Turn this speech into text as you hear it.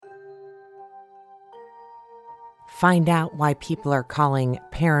Find out why people are calling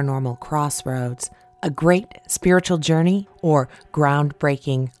Paranormal Crossroads a great spiritual journey or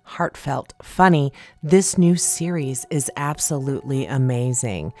groundbreaking, heartfelt, funny. This new series is absolutely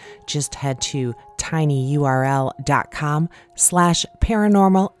amazing. Just head to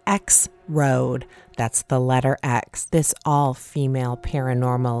tinyurl.com/paranormalxroad. That's the letter X. This all-female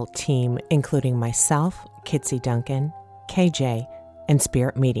paranormal team, including myself, Kitsy Duncan, KJ, and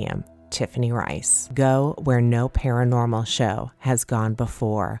spirit medium Tiffany Rice, go where no paranormal show has gone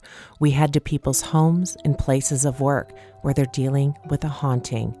before. We head to people's homes and places of work where they're dealing with a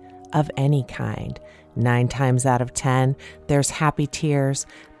haunting of any kind. 9 times out of 10, there's happy tears,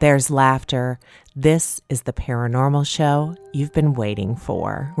 there's laughter. This is the paranormal show you've been waiting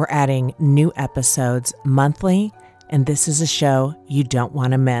for. We're adding new episodes monthly, and this is a show you don't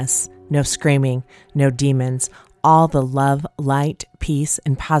want to miss. No screaming, no demons, all the love, light, peace,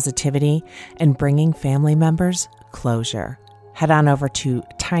 and positivity, and bringing family members closure. Head on over to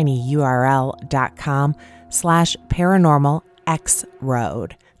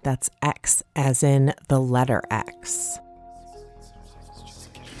tinyurl.com/paranormalxroad. That's X as in the letter X.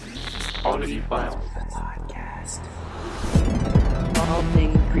 Oddity Files podcast. All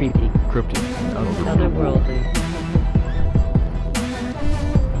things creepy, Cryptic, otherworldly.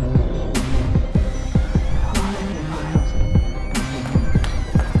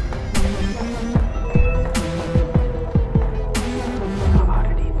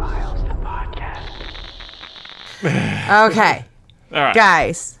 Okay. All right.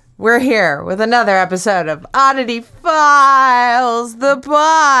 Guys, we're here with another episode of Oddity Files, the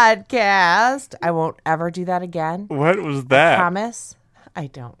podcast. I won't ever do that again. What was that? Promise? I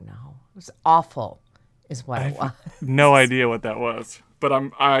don't know. It was awful, is what it was. No idea what that was, but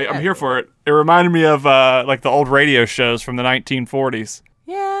I'm here for it. It reminded me of like the old radio shows from the 1940s.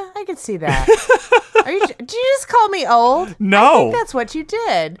 Yeah, I can see that. Did you just call me old? No. I think that's what you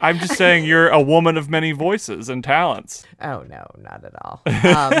did. I'm just saying you're a woman of many voices and talents. Oh, no, not at all.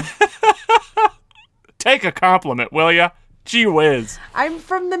 Take a compliment, will ya? Gee whiz. I'm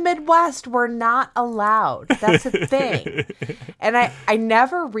from the Midwest. We're not allowed. That's a thing. And I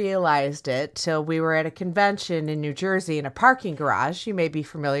never realized it till we were at a convention in New Jersey in a parking garage. You may be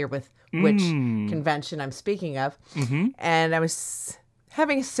familiar with which convention I'm speaking of. Mm-hmm. And I was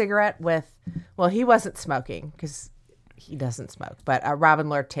having a cigarette with, well, he wasn't smoking because he doesn't smoke, but Robin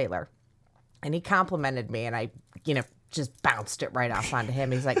Lord Taylor. And he complimented me, and I, just bounced it right off onto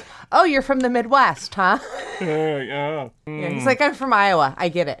him. He's like, "Oh, you're from the Midwest, huh?" Yeah. Yeah, he's like, "I'm from Iowa. I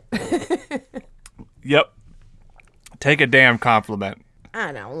get it." Yep. Take a damn compliment.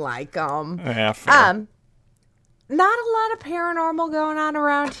 I don't like them. Yeah, fair. Not a lot of paranormal going on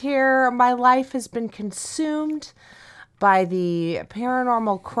around here. My life has been consumed by the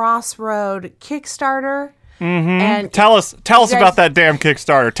Paranormal Crossroad Kickstarter. Mm-hmm. And Tell us about that damn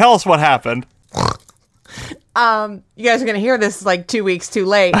Kickstarter. Tell us what happened. You guys are going to hear this like 2 weeks too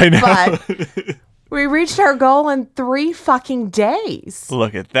late. I know. But we reached our goal in 3 fucking days.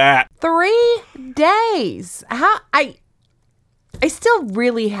 Look at that. 3 days. I still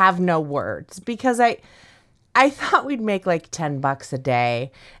really have no words because I thought we'd make like $10 a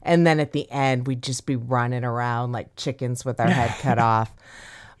day, and then at the end we'd just be running around like chickens with our head cut off.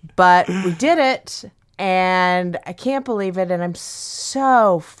 But we did it, and I can't believe it, and I'm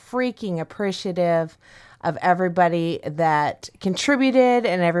so freaking appreciative of everybody that contributed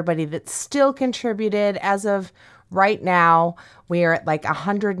and everybody that still contributed. As of right now, we are at like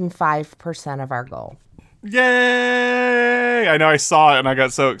 105% of our goal. Yay! I know, I saw it and I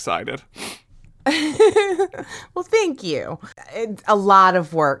got so excited. Well, thank you. A lot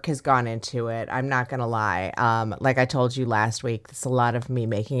of work has gone into it. I'm not going to lie. Like I told you last week, it's a lot of me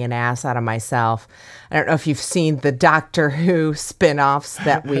making an ass out of myself. I don't know if you've seen the Doctor Who spin-offs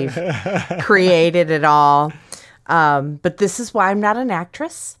that we've created at all. But this is why I'm not an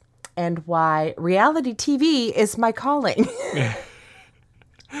actress and why reality TV is my calling.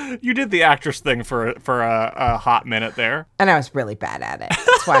 You did the actress thing for a hot minute there. And I was really bad at it.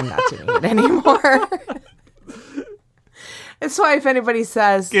 That's why I'm not doing it anymore. That's why if anybody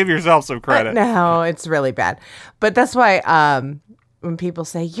says... Give yourself some credit. No, it's really bad. But that's why when people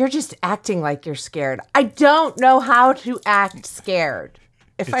say, "You're just acting like you're scared," I don't know how to act scared.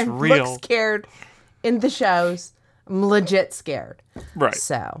 If I look scared in the shows, I'm legit scared. Right.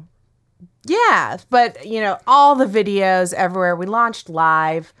 So... yeah, but, all the videos everywhere. We launched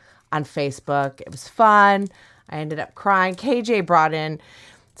live on Facebook. It was fun. I ended up crying. KJ brought in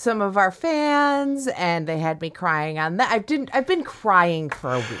some of our fans, and they had me crying on that. I've been crying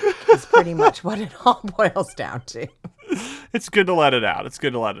for a week is pretty much what it all boils down to. It's good to let it out.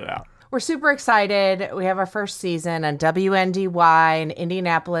 we're super excited. We have our first season on WNDY in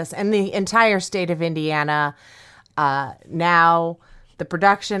Indianapolis and the entire state of Indiana. Now the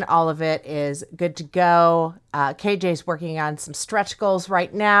production, all of it is good to go. KJ's working on some stretch goals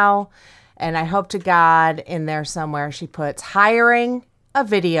right now. And I hope to God in there somewhere she puts hiring a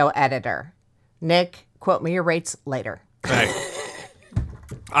video editor. Nick, quote me your rates later. Hey,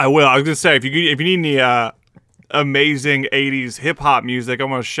 I will. I was going to say, if you need any amazing 80s hip-hop music, I'm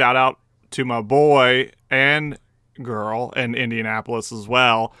going to shout out to my boy and girl in Indianapolis as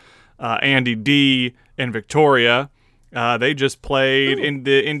well, Andy D and Victoria. They just played in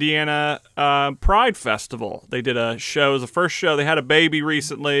the Indiana Pride Festival. They did a show. It was the first show. They had a baby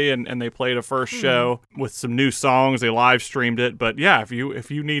recently, and they played a first show with some new songs. They live streamed it. But yeah, if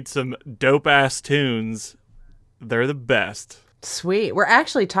you need some dope-ass tunes, they're the best. Sweet. We're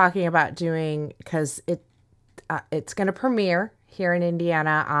actually talking about doing, because it's going to premiere here in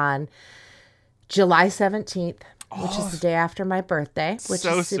Indiana on July 17th, which is the day after my birthday, which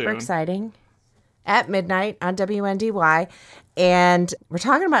is super exciting, at midnight on WNDY. And we're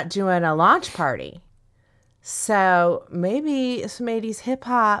talking about doing a launch party. So maybe some 80s hip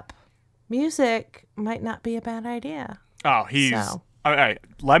hop music might not be a bad idea. Oh, all right,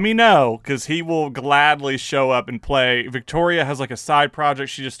 let me know, because he will gladly show up and play. Victoria has like a side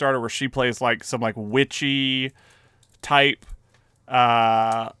project she just started where she plays like some like witchy type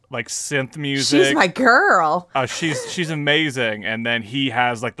like synth music. She's my girl. She's amazing. And then he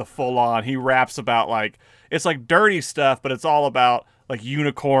has like the full on, he raps about like, it's like dirty stuff, but it's all about like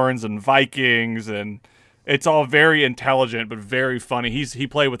unicorns and Vikings, and it's all very intelligent but very funny. He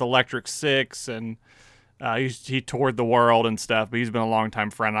played with Electric Six, and he toured the world and stuff, but he's been a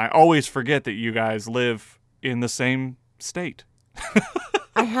longtime friend. I always forget that you guys live in the same state.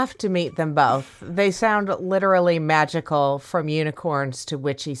 I have to meet them both. They sound literally magical, from unicorns to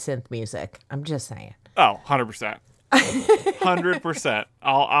witchy synth music. I'm just saying. Oh, 100%. 100%.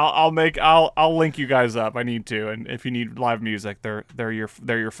 I'll link you guys up. I need to. And if you need live music, they're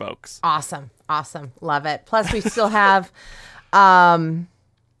your folks. Awesome. Love it. Plus we still have PopCon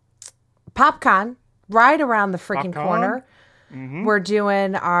right around the freaking corner. Mm-hmm. We're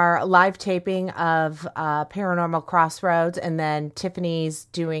doing our live taping of Paranormal Crossroads, and then Tiffany's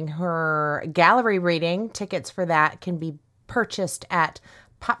doing her gallery reading. Tickets for that can be purchased at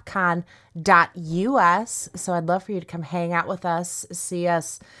popcon.us. So I'd love for you to come hang out with us, see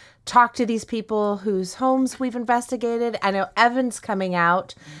us, talk to these people whose homes we've investigated. I know Evan's coming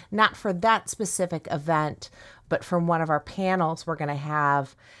out, not for that specific event, but from one of our panels. We're going to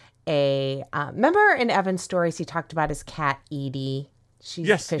have remember in Evan's stories he talked about his cat Edie. She's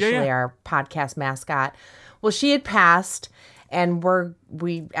officially our podcast mascot. Well, she had passed, and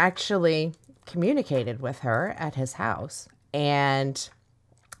we actually communicated with her at his house, and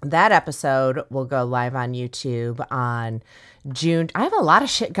that episode will go live on YouTube on June. I have a lot of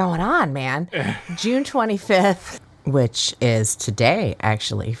shit going on, man. June 25th, which is today,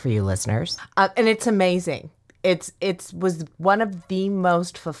 actually, for you listeners, and it's amazing. It was one of the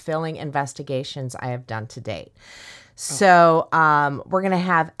most fulfilling investigations I have done to date. So we're going to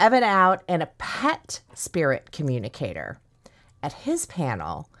have Evan out and a pet spirit communicator at his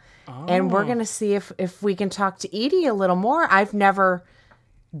panel. And we're going to see if we can talk to Edie a little more. I've never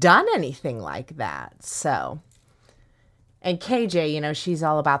done anything like that. So, and KJ, she's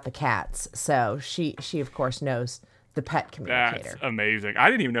all about the cats. So she of course knows the pet communicator. That's amazing. I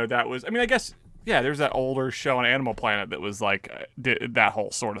didn't even know that was, I guess, yeah, there's that older show on Animal Planet that was like did that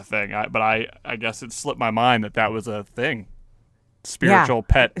whole sort of thing. But I guess it slipped my mind that was a thing. Spiritual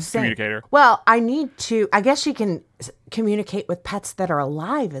pet communicator. Well, I guess she can communicate with pets that are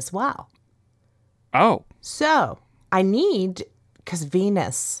alive as well. Oh. So because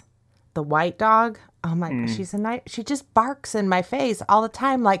Venus, the white dog, oh my gosh, she just barks in my face all the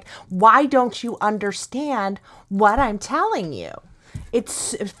time. Like, why don't you understand what I'm telling you? It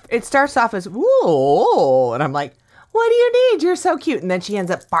starts off as, whoa, and I'm like, what do you need? You're so cute. And then she ends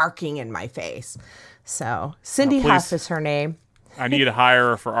up barking in my face. So Cindy Huff is her name. I need to hire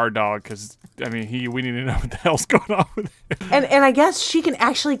her for our dog, because, we need to know what the hell's going on with it. And I guess she can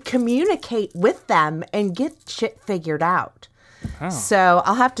actually communicate with them and get shit figured out. Oh. So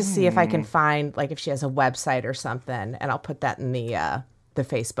I'll have to see if I can find, like, if she has a website or something, and I'll put that in the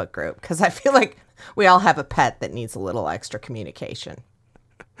Facebook group, because I feel like we all have a pet that needs a little extra communication.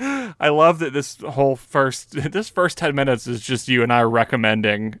 I love that this first 10 minutes is just you and I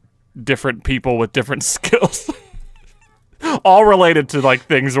recommending different people with different skills. All related to like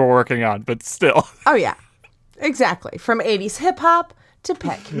things we're working on, but still. Oh yeah, exactly. From 80s hip hop to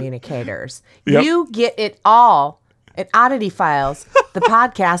pet communicators. Yep. You get it all at Oddity Files, the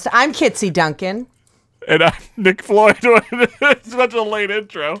podcast. I'm Kitsy Duncan. And I'm Nick Floyd. It's such a late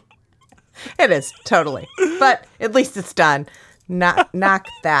intro. It is, totally. But at least it's done. Knock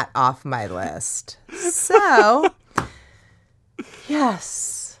that off my list. So,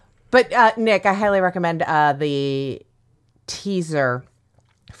 yes. But Nick, I highly recommend the teaser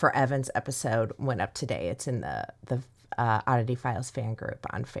for Evan's episode went up today. It's in the Oddity Files fan group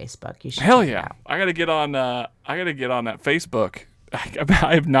on Facebook. You should Hell check it yeah! out. I gotta get on. I gotta get on that Facebook.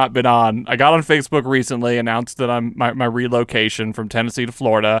 I have not been on. I got on Facebook recently, announced that I'm my relocation from Tennessee to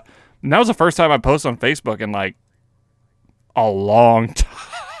Florida, and that was the first time I posted on Facebook in like a long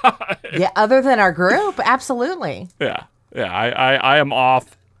time. Yeah, other than our group, absolutely. Yeah. I am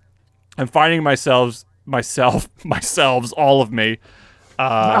off. I'm finding myself, all of me,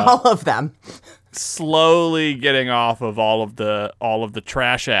 All of them. slowly getting off of all of the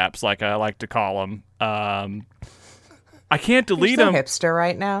trash apps, like I like to call them. I can't delete You're so them. hipster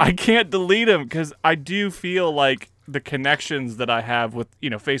right now. I can't delete them because I do feel like the connections that I have with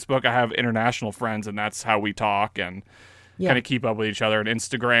Facebook. I have international friends, and that's how we talk and kind of keep up with each other. And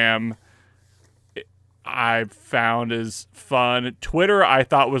Instagram, I've found is fun. Twitter, I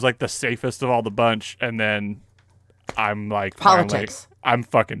thought was like the safest of all the bunch, and then I'm like, Politics. finally, I'm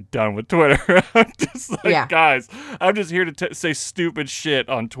fucking done with Twitter. I'm just like, guys, I'm just here to say stupid shit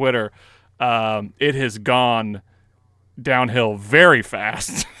on Twitter. It has gone downhill very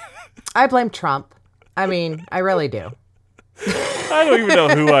fast. I blame Trump. I mean, I really do. I don't even know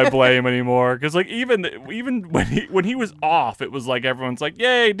who I blame anymore, because like even when he was off, it was like everyone's like,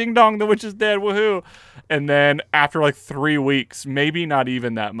 "Yay, ding dong, the witch is dead, woohoo!" And then after like 3 weeks, maybe not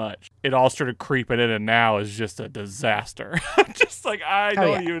even that much, it all started creeping in, and now is just a disaster. Just like I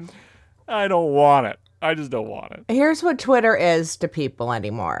don't want it. I just don't want it. Here's what Twitter is to people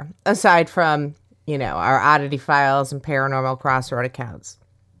anymore, aside from our Oddity Files and Paranormal Crossroad accounts.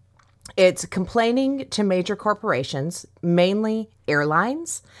 It's complaining to major corporations, mainly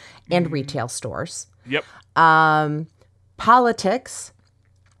airlines and retail stores. Yep. Politics,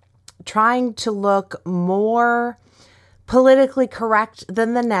 trying to look more politically correct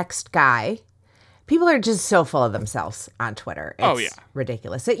than the next guy. People are just so full of themselves on Twitter. It's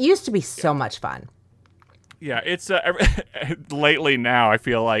ridiculous. It used to be so much fun. Yeah, it's lately now I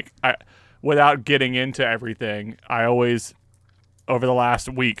feel like without getting into everything, I always, over the last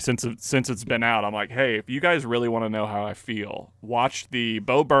week since it's been out, I'm like, hey, if you guys really want to know how I feel, watch the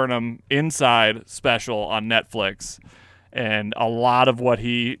Bo Burnham Inside special on Netflix, and a lot of what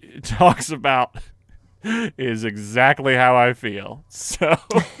he talks about is exactly how I feel. So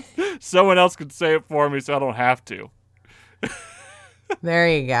someone else could say it for me, so I don't have to. There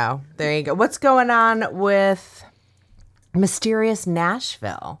you go. What's going on with Mysterious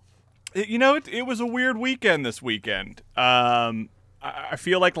Nashville? It was a weird weekend this weekend. I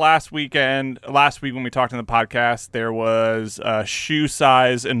feel like last week when we talked on the podcast, there was shoe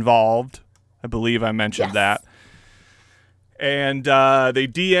size involved. I believe I mentioned that. And they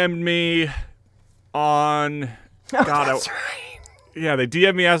DM'd me on... That's right. Yeah, they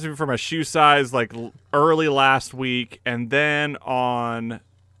DM'd me asking for my shoe size like early last week. And then on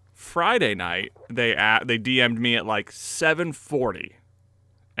Friday night, they DM'd me at like 7:40.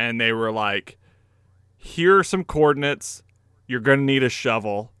 And they were like, here are some coordinates. You're going to need a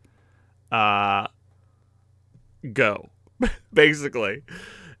shovel. Go, basically.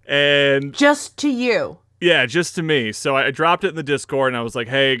 And just to you. Yeah, just to me. So I dropped it in the Discord, and I was like,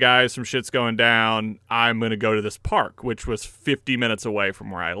 hey, guys, some shit's going down. I'm going to go to this park, which was 50 minutes away from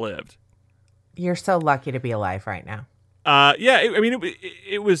where I lived. You're so lucky to be alive right now.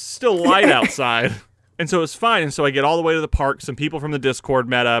 It was still light outside. And so it was fine. And so I get all the way to the park. Some people from the Discord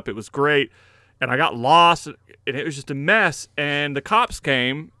met up. It was great. And I got lost, and it was just a mess. And the cops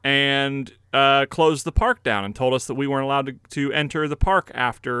came and closed the park down and told us that we weren't allowed to enter the park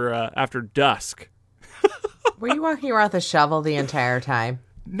after dusk. Were you walking around with a shovel the entire time?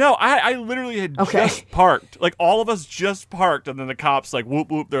 No, I literally had just parked. Like, all of us just parked, and then the cops, like, whoop,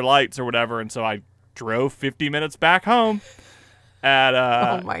 whoop their lights or whatever. And so I drove 50 minutes back home at...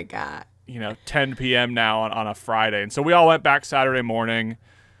 oh, my God. 10 p.m. now on a Friday. And so we all went back Saturday morning,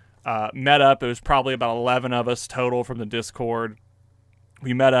 met up. It was probably about 11 of us total from the Discord.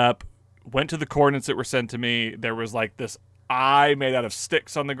 We met up, went to the coordinates that were sent to me. There was like this eye made out of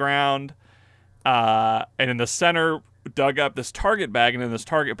sticks on the ground. And in the center, dug up this Target bag. And in this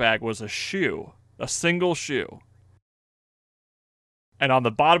Target bag was a shoe, a single shoe. And on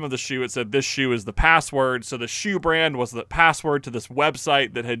the bottom of the shoe, it said, this shoe is the password. So the shoe brand was the password to this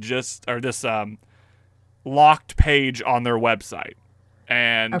website that had this locked page on their website.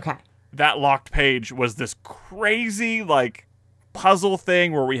 And that locked page was this crazy, like, puzzle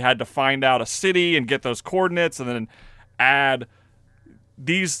thing where we had to find out a city and get those coordinates and then add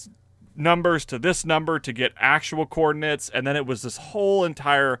these numbers to this number to get actual coordinates. And then it was this whole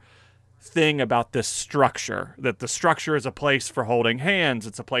entire thing about this structure, that the structure is a place for holding hands.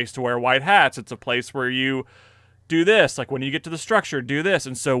 It's a place to wear white hats. It's a place where you do this. Like when you get to the structure, do this.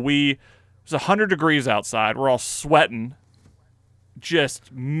 And so it was 100 degrees outside. We're all sweating,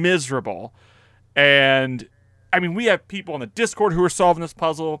 just miserable. And I mean, we have people on the Discord who are solving this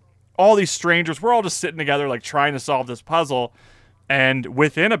puzzle. All these strangers, we're all just sitting together, like trying to solve this puzzle. And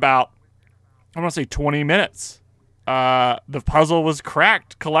within about, I want to say 20 minutes, the puzzle was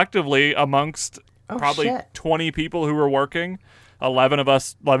cracked collectively amongst probably 20 people who were working, 12 of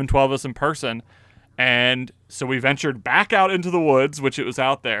us in person. And so we ventured back out into the woods, which it was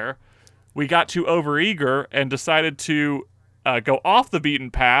out there. We got too overeager and decided to go off the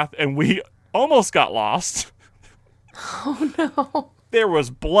beaten path, and we almost got lost. Oh, no. There was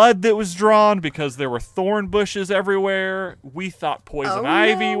blood that was drawn because there were thorn bushes everywhere. We thought poison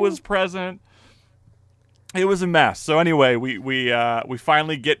ivy was present. It was a mess. So anyway, we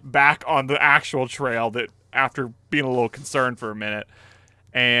finally get back on the actual trail that after being a little concerned for a minute,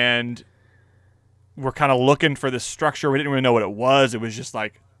 and we're kind of looking for this structure. We didn't really know what it was. It was just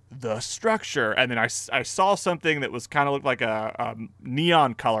like the structure. And then I saw something that was kind of looked like a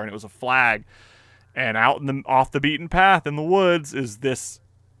neon color, and it was a flag. And out off the beaten path in the woods is this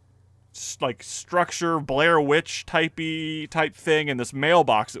like structure, Blair Witch type thing, and this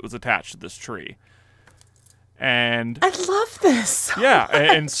mailbox that was attached to this tree. And I love this so yeah, much.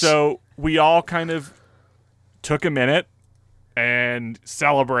 And so we all kind of took a minute and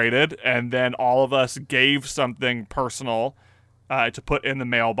celebrated, and then all of us gave something personal to put in the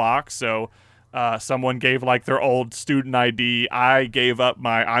mailbox. So someone gave like their old student ID. I gave up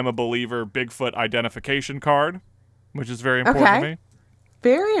my I'm a Believer Bigfoot identification card, which is very important to me.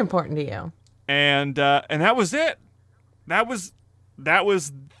 Very important to you. And that was it. That was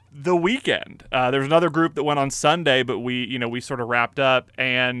the weekend. There was another group that went on Sunday, but we sort of wrapped up,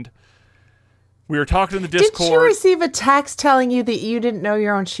 and we were talking in the Discord. Did you receive a text telling you that you didn't know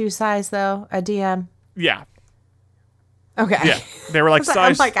your own shoe size, though? A DM? Yeah. Okay. Yeah. They were like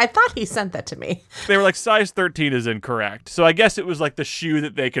I'm like, I thought he sent that to me. They were like, size 13 is incorrect. So I guess it was like the shoe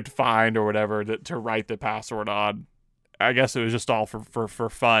that they could find or whatever to write the password on. I guess it was just all for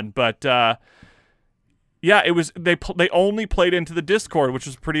fun. But yeah, it was. They only played into the Discord, which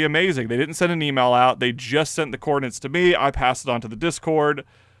was pretty amazing. They didn't send an email out. They just sent the coordinates to me. I passed it on to the Discord,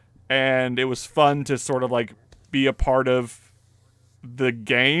 and it was fun to sort of like be a part of the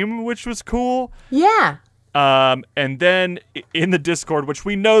game, which was cool. Yeah. And then in the Discord, which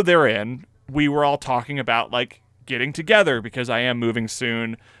we know they're in, we were all talking about like getting together because I am moving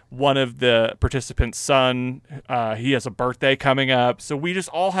soon. One of the participants' son, he has a birthday coming up. So we just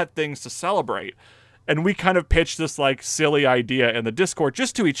all had things to celebrate. And we kind of pitched this like silly idea in the Discord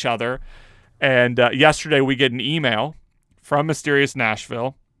just to each other. And yesterday we get an email from Mysterious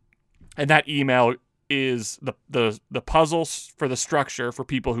Nashville. And that email is the puzzles for the structure for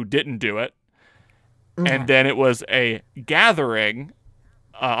people who didn't do it. Mm-hmm. And then it was a gathering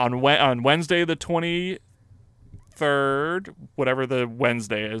on Wednesday the 23rd, whatever the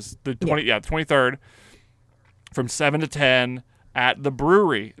Wednesday is, the 23rd, from 7 to 10 at the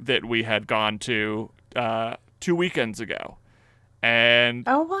brewery that we had gone to 2 weekends ago. And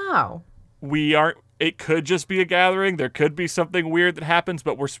oh wow, it could just be a gathering. There could be something weird that happens,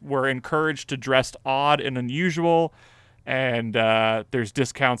 but we're encouraged to dress odd and unusual. And there's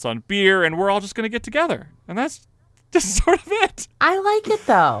discounts on beer, and we're all just going to get together. And that's just sort of it. I like it,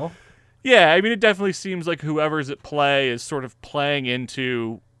 though. Yeah, I mean, it definitely seems like whoever's at play is sort of playing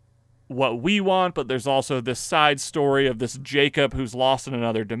into what we want, but there's also this side story of this Jacob who's lost in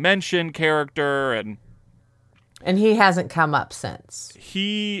another dimension character, and he hasn't come up since.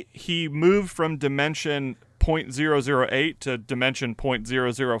 He moved from dimension 0.008 to dimension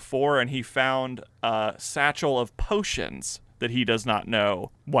 0.004, and he found a satchel of potions that he does not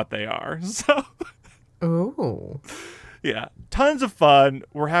know what they are. So, ooh, yeah, tons of fun.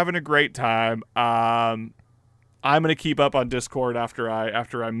 We're having a great time. I'm gonna keep up on Discord after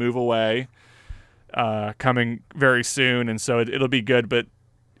I move away, coming very soon, and so it'll be good. But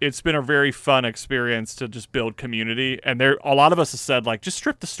it's been a very fun experience to just build community. And a lot of us have said, like, just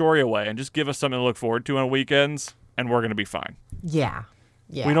strip the story away and just give us something to look forward to on weekends, and we're going to be fine. Yeah.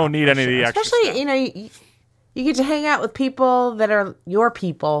 Yeah. We don't need any of the extra Especially, stuff. You get to hang out with people that are your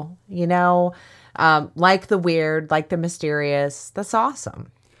people, like the weird, like the mysterious. That's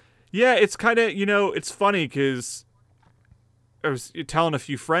awesome. Yeah, it's kind of, it's funny because I was telling a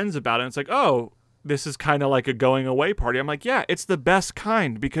few friends about it. And it's like, oh, this is kind of like a going away party. I'm like, yeah, it's the best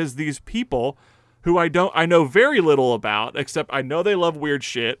kind, because these people who I know very little about, except I know they love weird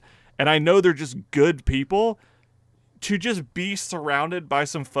shit, and I know they're just good people, to just be surrounded by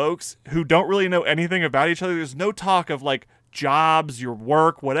some folks who don't really know anything about each other. There's no talk of like jobs, your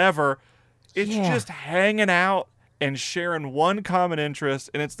work, whatever. It's just hanging out and sharing one common interest,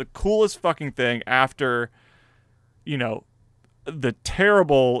 and it's the coolest fucking thing after, you know, the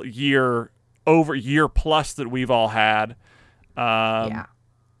terrible year plus that we've all had. And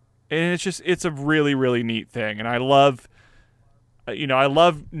it's a really, really neat thing. And I love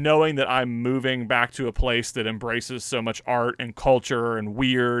knowing that I'm moving back to a place that embraces so much art and culture and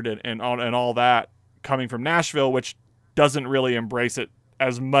weird and all that, coming from Nashville, which doesn't really embrace it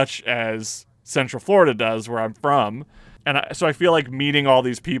as much as Central Florida does, where I'm from. And so I feel like meeting all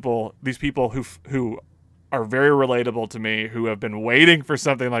these people who are very relatable to me, who have been waiting for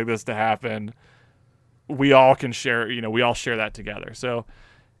something like this to happen, we all can share, we all share that together. So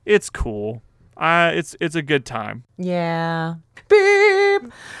it's cool. It's a good time. Yeah.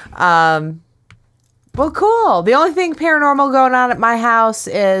 Beep. Well, cool. The only thing paranormal going on at my house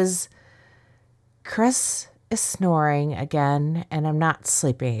is Chris is snoring again, and I'm not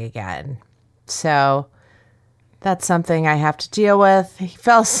sleeping again. So that's something I have to deal with. He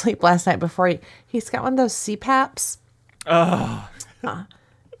fell asleep last night before he's got one of those CPAPs. Oh.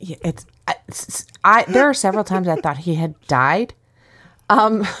 There are several times I thought he had died.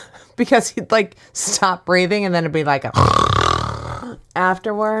 Because he'd like stop breathing and then it'd be like a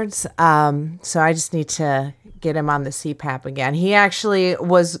afterwards. So I just need to get him on the CPAP again. He actually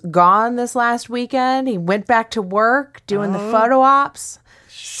was gone this last weekend. He went back to work doing the photo ops.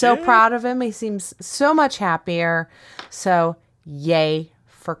 So proud of him. He seems so much happier. So yay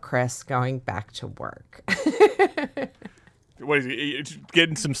for Chris going back to work. What is he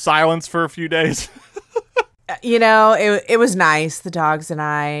getting some silence for a few days? It was nice. The dogs and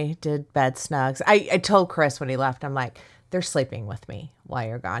I did bed snugs. I told Chris when he left, I'm like, they're sleeping with me while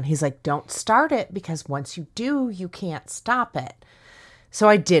you're gone. He's like, don't start it, because once you do, you can't stop it. So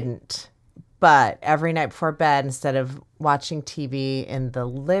I didn't. But every night before bed, instead of watching TV in the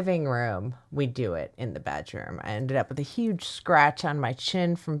living room, we do it in the bedroom. I ended up with a huge scratch on my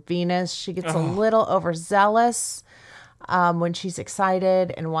chin from Venus. She gets a little overzealous when she's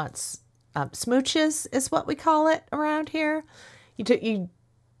excited and wants smooches, is what we call it around here. You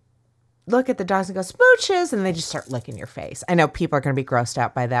look at the dogs and go, smooches, and they just start licking your face. I know people are going to be grossed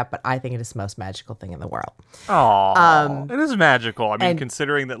out by that, but I think it is the most magical thing in the world. Oh, it is magical. I mean,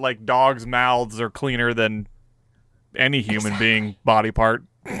 considering that like dogs' mouths are cleaner than any human being body part.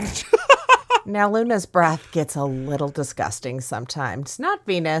 Now, Luna's breath gets a little disgusting sometimes. Not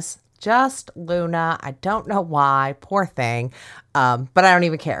Venus, just Luna. I don't know why. Poor thing. But I don't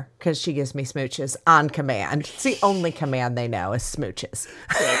even care, because she gives me smooches on command. It's the only command they know is smooches.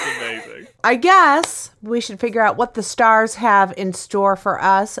 That's amazing. I guess we should figure out what the stars have in store for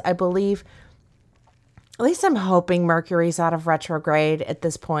us. I believe, at least I'm hoping Mercury's out of retrograde at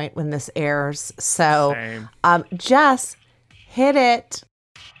this point when this airs. So, Jess, hit it.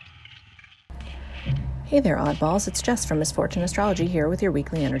 Hey there, oddballs. It's Jess from Miss Fortune Astrology here with your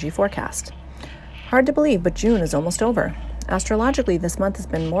weekly energy forecast. Hard to believe, but June is almost over. Astrologically, this month has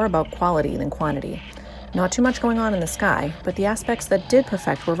been more about quality than quantity. Not too much going on in the sky, but the aspects that did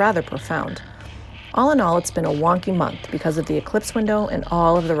perfect were rather profound. All in all, it's been a wonky month because of the eclipse window and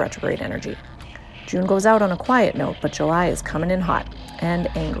all of the retrograde energy. June goes out on a quiet note, but July is coming in hot and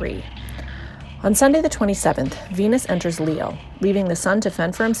angry. On Sunday the 27th, Venus enters Leo, leaving the sun to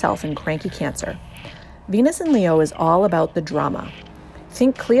fend for himself in cranky Cancer. Venus in Leo is all about the drama.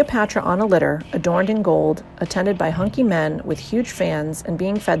 Think Cleopatra on a litter, adorned in gold, attended by hunky men with huge fans and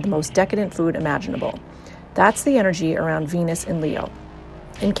being fed the most decadent food imaginable. That's the energy around Venus in Leo.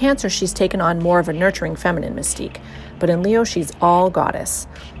 In Cancer, she's taken on more of a nurturing feminine mystique, but in Leo, she's all goddess.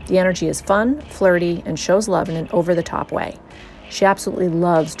 The energy is fun, flirty, and shows love in an over-the-top way. She absolutely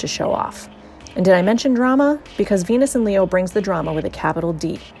loves to show off. And did I mention drama? Because Venus in Leo brings the drama with a capital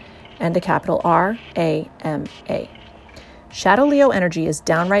D and a capital R-A-M-A. Shadow Leo energy is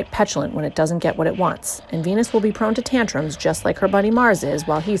downright petulant when it doesn't get what it wants, and Venus will be prone to tantrums just like her buddy Mars is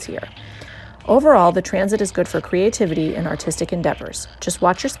while he's here. Overall, the transit is good for creativity and artistic endeavors. Just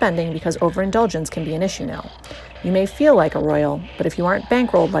watch your spending because overindulgence can be an issue now. You may feel like a royal, but if you aren't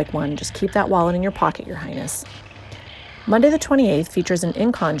bankrolled like one, just keep that wallet in your pocket, Your Highness. Monday the 28th features an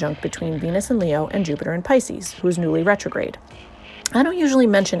inconjunct between Venus in Leo and Jupiter in Pisces, who is newly retrograde. I don't usually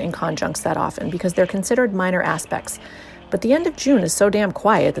mention inconjuncts that often because they're considered minor aspects, but the end of June is so damn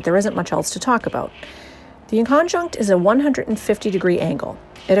quiet that there isn't much else to talk about. The inconjunct is a 150-degree angle.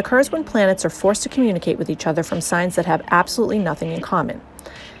 It occurs when planets are forced to communicate with each other from signs that have absolutely nothing in common.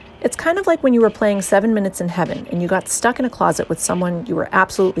 It's kind of like when you were playing 7 Minutes in Heaven and you got stuck in a closet with someone you were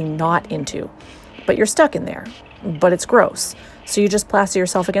absolutely not into. But you're stuck in there. But it's gross. So you just plaster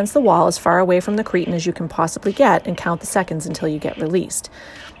yourself against the wall as far away from the cretin as you can possibly get and count the seconds until you get released.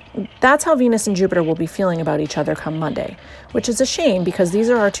 That's how Venus and Jupiter will be feeling about each other come Monday, which is a shame because these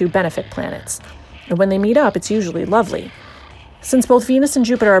are our two benefic planets. And when they meet up, it's usually lovely. Since both Venus and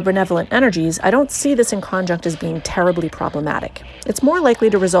Jupiter are benevolent energies, I don't see this inconjunct as being terribly problematic. It's more likely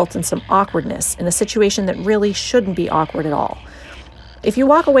to result in some awkwardness in a situation that really shouldn't be awkward at all. If you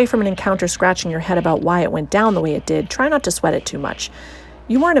walk away from an encounter scratching your head about why it went down the way it did, try not to sweat it too much.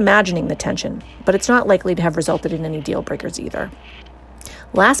 You weren't imagining the tension, but it's not likely to have resulted in any deal breakers either.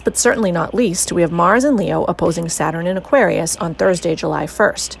 Last but certainly not least, we have Mars in Leo opposing Saturn in Aquarius on Thursday, July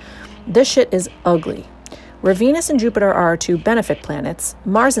 1st. This shit is ugly. Where Venus and Jupiter are our two benefic planets,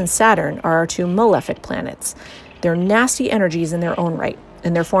 Mars and Saturn are our two malefic planets. They're nasty energies in their own right,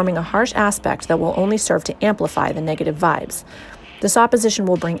 and they're forming a harsh aspect that will only serve to amplify the negative vibes. This opposition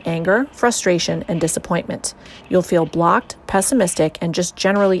will bring anger, frustration, and disappointment. You'll feel blocked, pessimistic, and just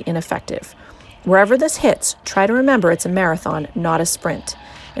generally ineffective. Wherever this hits, try to remember it's a marathon, not a sprint.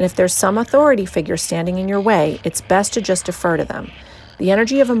 And if there's some authority figure standing in your way, it's best to just defer to them. The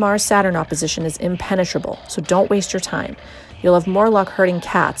energy of a Mars-Saturn opposition is impenetrable, so don't waste your time. You'll have more luck hurting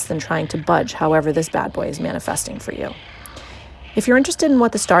cats than trying to budge however this bad boy is manifesting for you. If you're interested in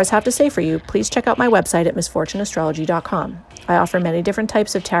what the stars have to say for you, please check out my website at MissFortuneAstrology.com. I offer many different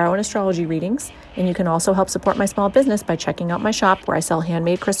types of tarot and astrology readings, and you can also help support my small business by checking out my shop where I sell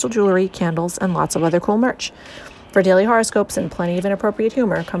handmade crystal jewelry, candles, and lots of other cool merch. For daily horoscopes and plenty of inappropriate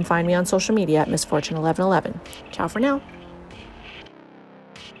humor, come find me on social media at MissFortune1111. Ciao for now.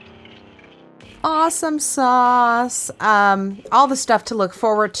 Awesome sauce. All the stuff to look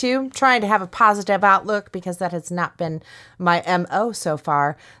forward to. Trying to have a positive outlook because that has not been my MO so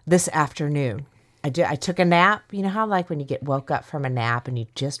far this afternoon. I took a nap. You know how like when you get woke up from a nap and you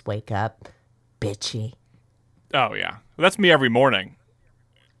just wake up bitchy? Oh, yeah. That's me every morning.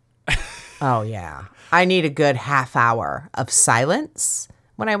 Oh, yeah. I need a good half hour of silence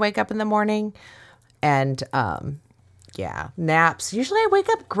when I wake up in the morning. And, yeah, naps. Usually I wake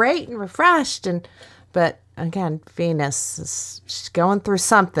up great and refreshed, but again, Venus is she's going through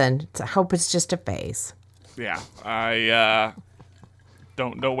something. I hope it's just a phase. Yeah, I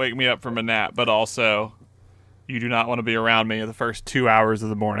don't wake me up from a nap, but also you do not want to be around me the first 2 hours of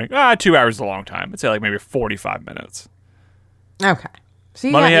the morning. 2 hours is a long time. I'd say like maybe 45 minutes. Okay, so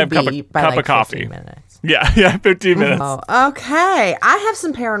you let me have a cup of coffee. 15 minutes. Yeah, 15 minutes. Oh, okay. I have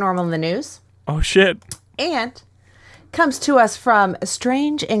some paranormal in the news. Oh shit! And comes to us from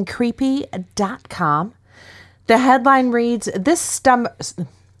strangeandcreepy.com. The headline reads,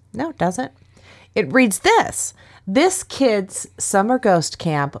 No, it doesn't. It reads this. This kid's summer ghost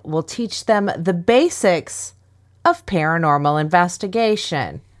camp will teach them the basics of paranormal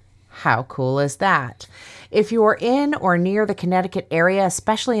investigation. How cool is that? If you're in or near the Connecticut area,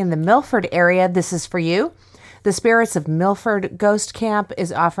 especially in the Milford area, this is for you. The Spirits of Milford Ghost Camp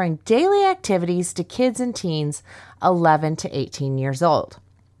is offering daily activities to kids and teens 11 to 18 years old.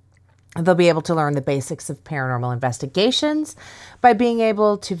 They'll be able to learn the basics of paranormal investigations by being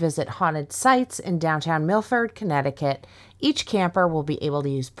able to visit haunted sites in downtown Milford, Connecticut. Each camper will be able to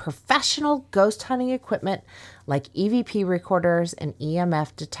use professional ghost hunting equipment like EVP recorders and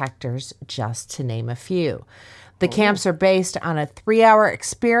EMF detectors, just to name a few. The camps are based on a 3-hour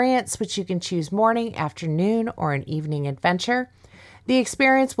experience, which you can choose morning, afternoon, or an evening adventure. The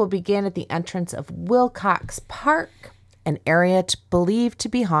experience will begin at the entrance of Wilcox Park, an area believed to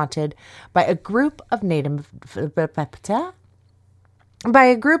be haunted by a group of Native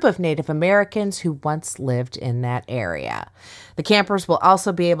Americans who once lived in that area. The campers will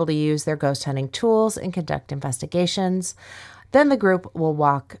also be able to use their ghost hunting tools and conduct investigations. Then the group will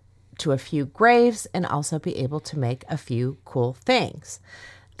walk to a few graves and also be able to make a few cool things.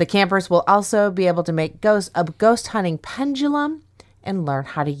 The campers will also be able to make a ghost hunting pendulum and learn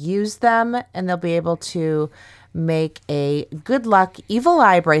how to use them, and they'll be able to make a good luck evil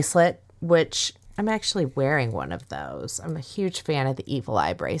eye bracelet, which I'm actually wearing one of those. I'm a huge fan of the evil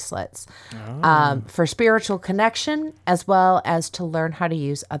eye bracelets for spiritual connection, as well as to learn how to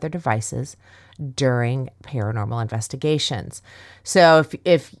use other devices during paranormal investigations. So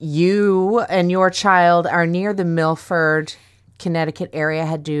if you and your child are near the Milford, Connecticut area,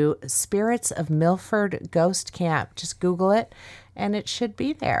 head to Spirits of Milford Ghost Camp. Just Google it, and it should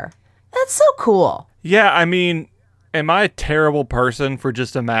be there. That's so cool. Yeah, I mean, Am I a terrible person for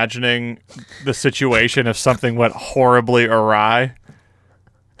just imagining the situation if something went horribly awry?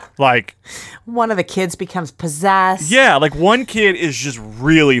 Like, one of the kids becomes possessed. yeah, like one kid is just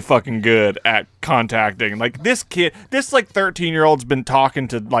really fucking good at contacting. Like this 13-year-old's been talking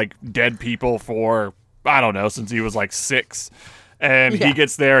to like dead people for, I don't know, since he was like 6. And he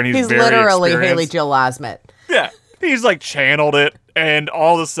gets there and he's very literally experienced. Haley Joel Osment. Yeah. He's like channeled it, and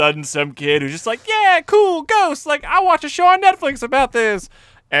all of a sudden some kid who's just like, yeah, cool, ghosts. Like, I watch a show on Netflix about this.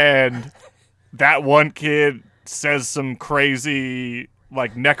 And that one kid says some crazy,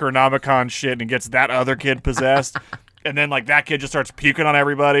 like, Necronomicon shit and gets that other kid possessed. And then, like, that kid just starts puking on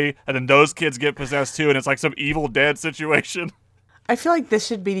everybody, and then those kids get possessed too, and it's like some Evil Dead situation. I feel like this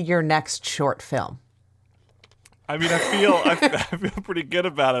should be your next short film. I mean, I feel pretty good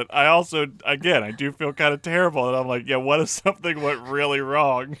about it. I also, again, I do feel kind of terrible. And I'm like, yeah, what if something went really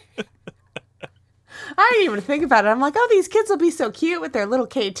wrong? I didn't even think about it. I'm like, oh, these kids will be so cute with their little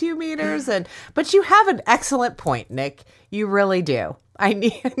K2 meters. But you have an excellent point, Nick. You really do. I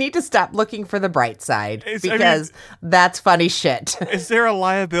need to stop looking for the bright side because that's funny shit. Is there a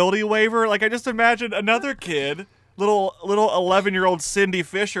liability waiver? Like, I just imagine another kid, little 11-year-old Cindy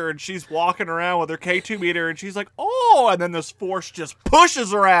Fisher, and she's walking around with her K2 meter, and she's like, oh, and then this force just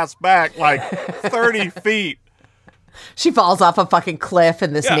pushes her ass back like 30 feet. She falls off a fucking cliff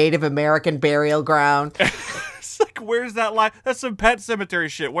in this Native American burial ground. It's like, where's that that's some Pet Cemetery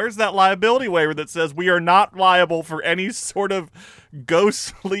shit. Where's that liability waiver that says we are not liable for any sort of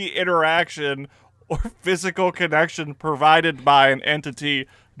ghostly interaction or physical connection provided by an entity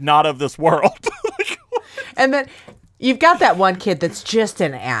not of this world? And then you've got that one kid that's just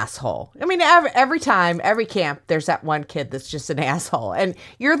an asshole. I mean, every time, every camp, there's that one kid that's just an asshole. And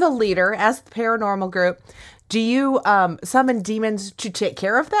you're the leader as the paranormal group. Do you summon demons to take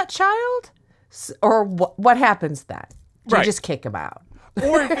care of that child? Or what happens then? Do you just kick him out?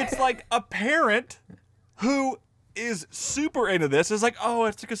 Or if it's like a parent who is super into this, is like, oh,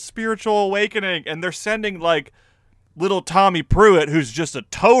 it's like a spiritual awakening. And they're sending like little Tommy Pruitt, who's just a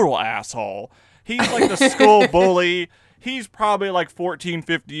total asshole. He's like the school bully. He's probably like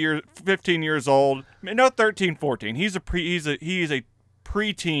 15 years old. No, 13, 14. He's a preteen,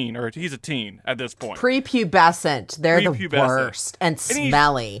 or he's a teen at this point. Prepubescent. They're the worst and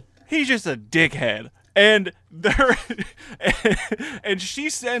smelly. He's just a dickhead. And she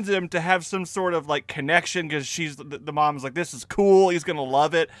sends him to have some sort of like connection because the mom's like, this is cool. He's going to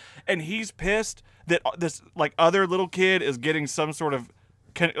love it. And he's pissed that this like other little kid is getting some sort of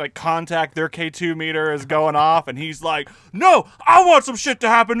contact. Their K2 meter is going off, and he's like, no, I want some shit to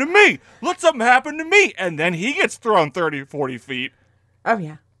happen to me. Let something happen to me. And then he gets thrown 30, 40 feet. Oh,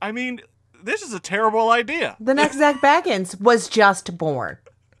 yeah. I mean, this is a terrible idea. The next Zach Baggins was just born.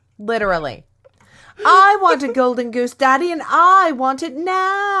 Literally. I want a golden goose, Daddy, and I want it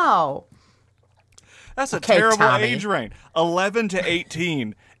now. That's a terrible age range. 11 to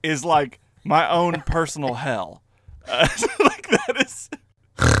 18 is like my own personal hell. Like that is...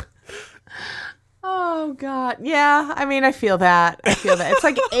 Oh, God. Yeah, I mean, I feel that. It's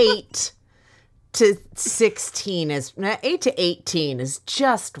like 8 to 16 is... 8 to 18 is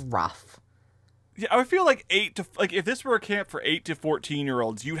just rough. Yeah, I feel like if this were a camp for 8 to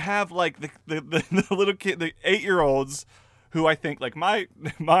 14-year-olds, you'd have like the little kid, the 8-year-olds who I think, like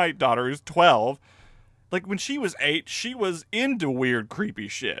my daughter is 12. Like when she was 8, she was into weird, creepy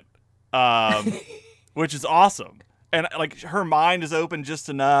shit, which is awesome. And like her mind is open just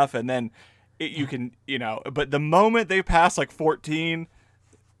enough, and then you can, but the moment they pass like 14,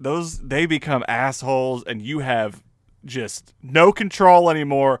 they become assholes, and you have just no control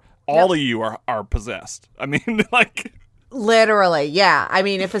anymore. All of you are possessed. I mean, like... Literally, yeah. I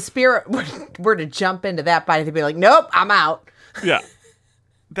mean, if a spirit were to jump into that body, they'd be like, nope, I'm out. Yeah.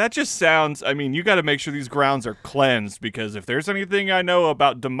 That just sounds... I mean, you got to make sure these grounds are cleansed, because if there's anything I know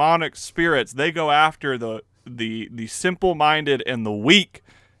about demonic spirits, they go after the simple-minded and the weak.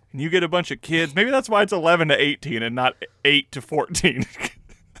 And you get a bunch of kids. Maybe that's why it's 11 to 18 and not 8 to 14.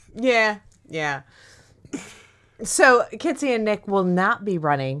 Yeah. So, Kitsy and Nick will not be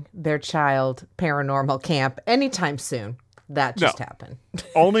running their child paranormal camp anytime soon. That just happened.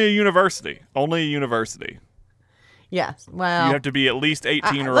 Only a university. Yes, well... You have to be at least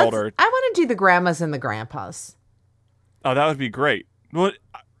 18 or older. I want to do the grandmas and the grandpas. Oh, that would be great. What?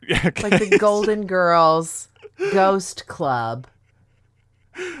 Like the Golden Girls Ghost Club.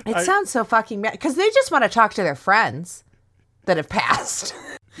 It sounds so fucking mad. Because they just want to talk to their friends that have passed.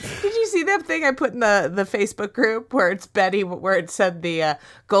 Did you see that thing I put in the Facebook group where it's Betty, where it said the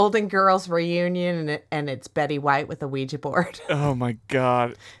Golden Girls reunion, and it's Betty White with a Ouija board? Oh my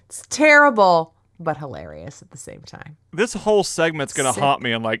God. It's terrible, but hilarious at the same time. This whole segment's going to Sick. haunt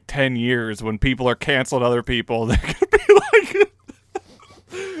me in like 10 years when people are canceling other people. They're going to be like...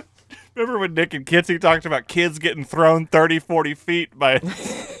 Remember when Nick and Kitsy talked about kids getting thrown 30, 40 feet by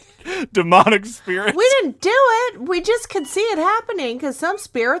demonic spirits? We didn't do it. We just could see it happening because some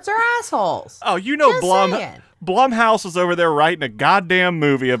spirits are assholes. Oh, you know Just saying. Blumhouse is over there writing a goddamn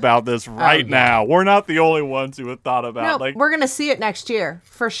movie about this right now. We're not the only ones who have thought about No, we're going to see it next year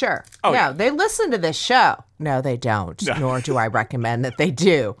for sure. Oh, no, yeah. they listen to this show. No, they don't. Nor do I recommend that they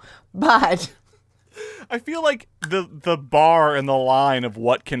do. But I feel like the bar and the line of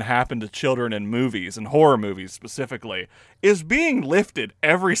what can happen to children in movies, and horror movies specifically, is being lifted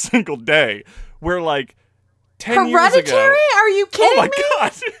every single day. Where like 10 years ago... Hereditary? Are you kidding Oh my me?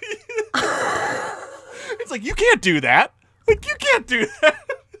 God. It's like, you can't do that. Like, you can't do that.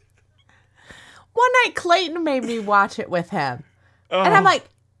 One night Clayton made me watch it with him. Oh. And I'm like,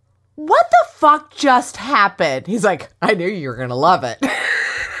 what the fuck just happened? He's like, I knew you were going to love it.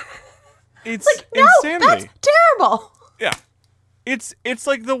 It's like, no, insanity. that's terrible. Yeah. It's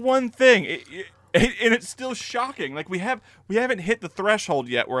like the one thing. And it's still shocking. Like, we haven't hit the threshold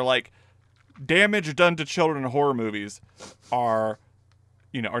yet where, like, damage done to children in horror movies are...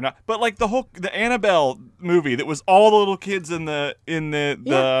 are not, but like the Annabelle movie that was all the little kids in the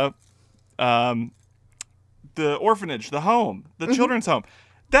orphanage, the home, the children's home.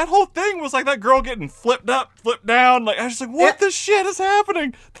 That whole thing was like that girl getting flipped up, flipped down. Like, I was just like, what the shit is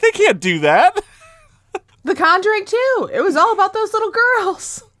happening? They can't do that. The Conjuring too. It was all about those little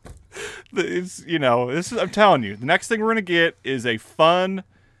girls. It's, this is, I'm telling you, the next thing we're going to get is a fun,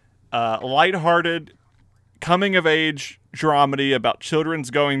 lighthearted, coming of age dramedy about children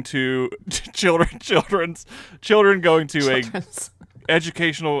going to a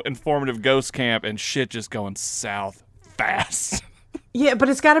educational informative ghost camp and shit just going south fast. Yeah, but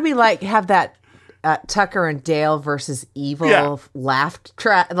it's got to be like have that Tucker and Dale versus Evil laugh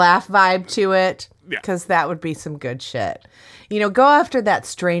vibe to it, because that would be some good shit. Go after that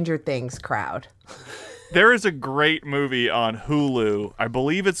Stranger Things crowd. There is a great movie on Hulu. I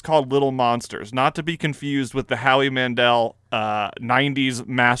believe it's called Little Monsters, not to be confused with the Howie Mandel 90s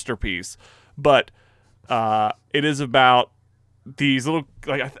masterpiece. But it is about these little,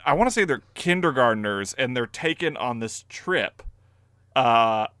 like, I want to say they're kindergartners, and they're taken on this trip.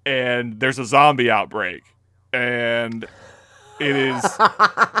 And there's a zombie outbreak. And it is,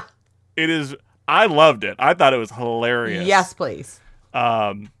 I loved it. I thought it was hilarious. Yes, please.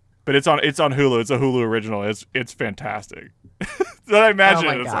 But it's on Hulu. It's a Hulu original. It's fantastic. So I imagine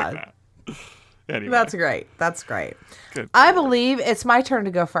Oh my it's God. like that. Anyway, That's great. Good. I believe it's my turn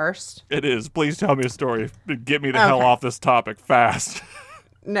to go first. It is. Please tell me a story. Get me the hell off this topic fast.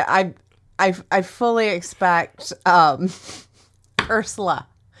 No, I fully expect Ursula.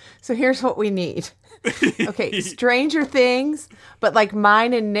 So here's what we need. Okay, Stranger Things, but like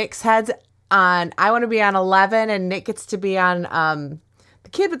mine and Nick's heads on. I want to be on 11, and Nick gets to be on the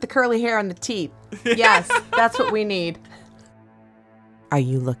kid with the curly hair and the teeth. Yes, that's what we need. Are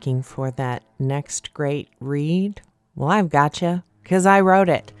you looking for that next great read? Well, I've got you, because I wrote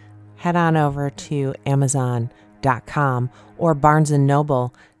it. Head on over to Amazon.com or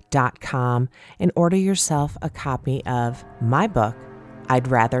BarnesandNoble.com and order yourself a copy of my book, I'd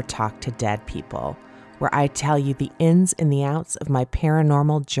Rather Talk to Dead People, where I tell you the ins and the outs of my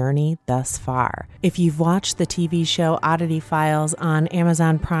paranormal journey thus far. If you've watched the TV show Oddity Files on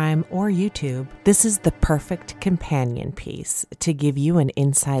Amazon Prime or YouTube, this is the perfect companion piece to give you an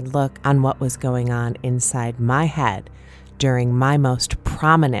inside look on what was going on inside my head during my most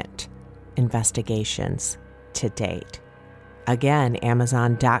prominent investigations to date. Again,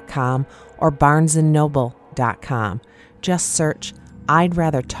 Amazon.com or BarnesandNoble.com. Just search I'd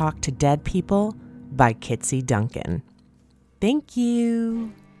Rather Talk to Dead People by Kitsy Duncan. Thank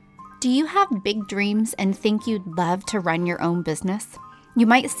you. Do you have big dreams and think you'd love to run your own business? You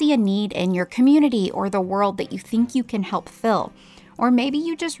might see a need in your community or the world that you think you can help fill. Or maybe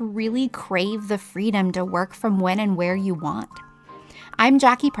you just really crave the freedom to work from when and where you want. I'm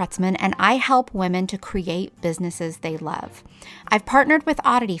Jackie Pretzman, and I help women to create businesses they love. I've partnered with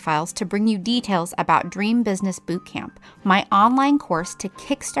Oddity Files to bring you details about Dream Business Bootcamp, my online course to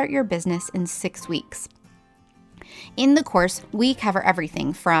kickstart your business in 6 weeks. In the course, we cover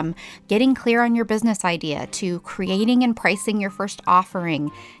everything from getting clear on your business idea to creating and pricing your first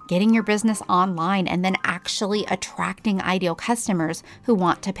offering, getting your business online, and then actually attracting ideal customers who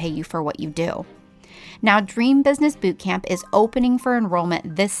want to pay you for what you do. Now, Dream Business Bootcamp is opening for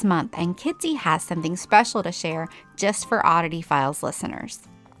enrollment this month, and Kitsy has something special to share just for Oddity Files listeners.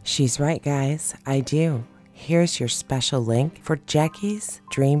 She's right, guys. I do. here's your special link for Jackie's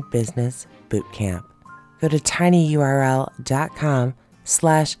Dream Business Bootcamp. Go to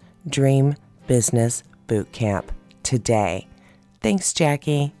tinyurl.com/Dream Business Bootcamp today. Thanks,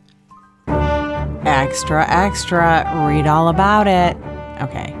 Jackie. Extra, extra, read all about it.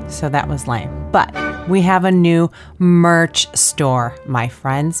 Okay, so that was lame. But we have a new merch store, my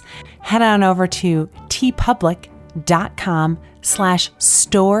friends. Head on over to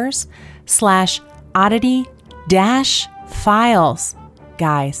tpublic.com/stores/oddity-files.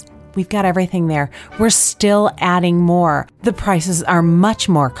 Guys, we've got everything there. We're still adding more. The prices are much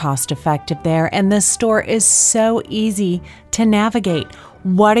more cost effective there, and the store is so easy to navigate.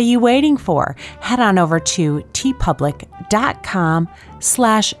 What are you waiting for? Head on over to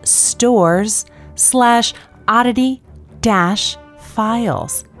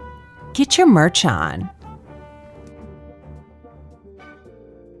tpublic.com/stores/oddity-files. Get your merch on.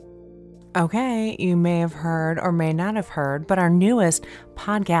 Okay, you may have heard or may not have heard, but our newest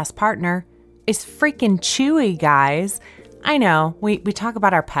podcast partner is freaking Chewy, guys. I know, we talk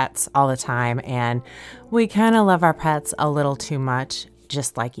about our pets all the time, and we kind of love our pets a little too much,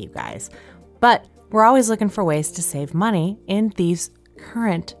 just like you guys. But we're always looking for ways to save money in these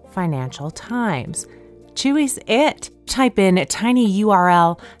current financial times. Chewy's it. Type in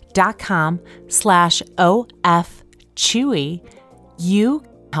tinyurl.com/OFChewy. You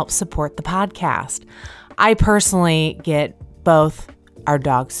help support the podcast. I personally get both our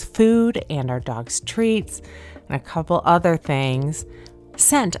dog's food and our dog's treats and a couple other things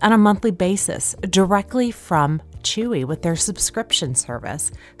sent on a monthly basis directly from Chewy with their subscription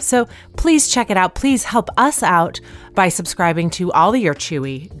service. So please check it out. Please help us out by subscribing to all of your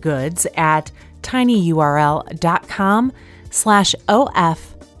Chewy goods at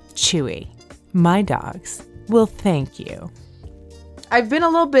tinyurl.com/OFChewy. My dogs will thank you. I've been a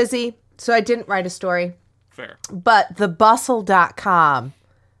little busy, so I didn't write a story. Fair. But thebustle.com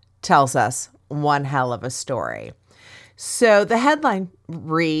tells us one hell of a story. So the headline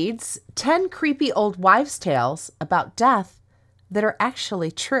reads, 10 creepy old wives' tales about death that are actually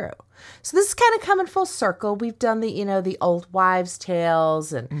true. So this is kind of coming full circle. We've done the old wives'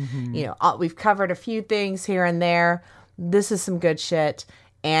 tales and, we've covered a few things here and there. This is some good shit.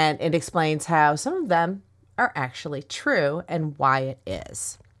 And it explains how some of them are actually true and why it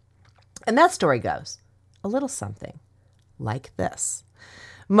is. And that story goes a little something like this.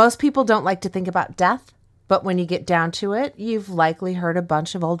 Most people don't like to think about death, but when you get down to it, you've likely heard a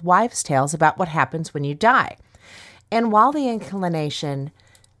bunch of old wives' tales about what happens when you die. And while the inclination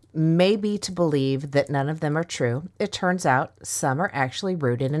may be to believe that none of them are true, it turns out some are actually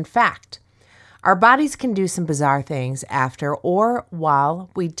rooted in fact. Our bodies can do some bizarre things after or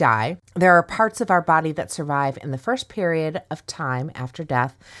while we die. There are parts of our body that survive in the first period of time after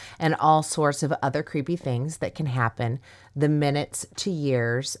death, and all sorts of other creepy things that can happen the minutes to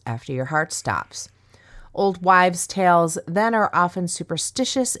years after your heart stops. Old wives' tales then are often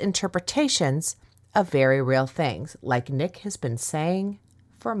superstitious interpretations of very real things, like Nick has been saying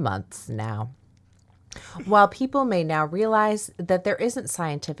for months now. While people may now realize that there isn't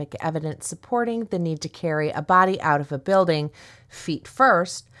scientific evidence supporting the need to carry a body out of a building feet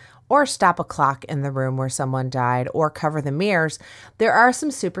first, or stop a clock in the room where someone died, or cover the mirrors, there are some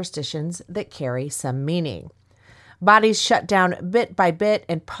superstitions that carry some meaning. Bodies shut down bit by bit,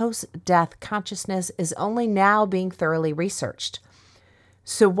 and post-death consciousness is only now being thoroughly researched.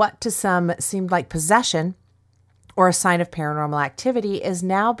 So what to some seemed like possession or a sign of paranormal activity is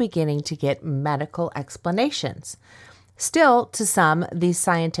now beginning to get medical explanations. Still, to some, these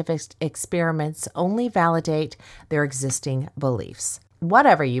scientific experiments only validate their existing beliefs.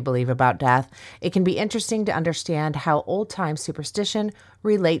 Whatever you believe about death, it can be interesting to understand how old-time superstition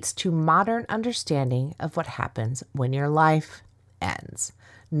relates to modern understanding of what happens when your life ends.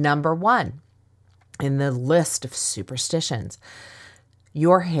 Number 1 in the list of superstitions: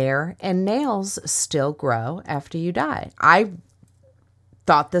 your hair and nails still grow after you die. I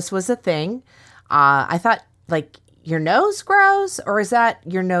thought this was a thing. I thought, like, your nose grows, or is that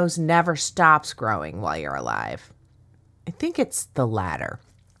your nose never stops growing while you're alive? I think it's the latter.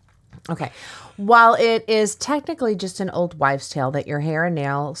 Okay. While it is technically just an old wives' tale that your hair and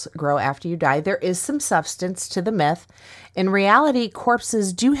nails grow after you die, there is some substance to the myth. In reality,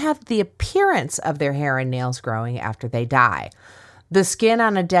 corpses do have the appearance of their hair and nails growing after they die. The skin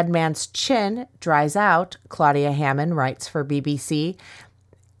on a dead man's chin dries out, Claudia Hammond writes for BBC.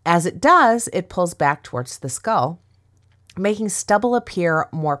 As it does, it pulls back towards the skull, making stubble appear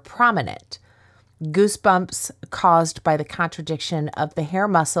more prominent. Goosebumps caused by the contraction of the hair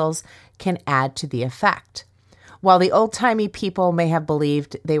muscles can add to the effect. While the old-timey people may have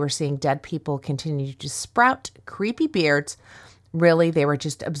believed they were seeing dead people continue to sprout creepy beards, really they were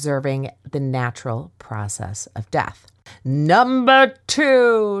just observing the natural process of death. Number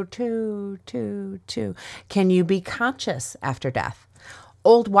two. Can you be conscious after death?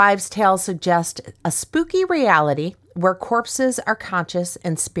 Old wives' tales suggest a spooky reality where corpses are conscious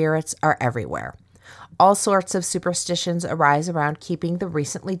and spirits are everywhere. All sorts of superstitions arise around keeping the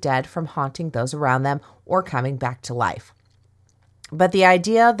recently dead from haunting those around them or coming back to life. But the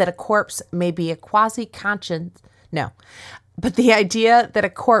idea that a corpse may be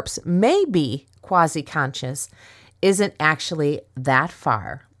quasi-conscious isn't actually that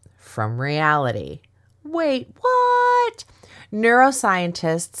far from reality. Wait, what?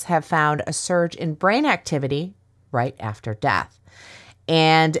 Neuroscientists have found a surge in brain activity right after death,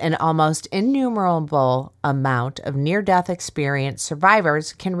 and an almost innumerable amount of near-death experience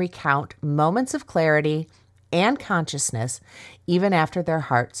survivors can recount moments of clarity and consciousness even after their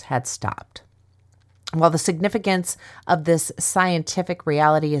hearts had stopped. While the significance of this scientific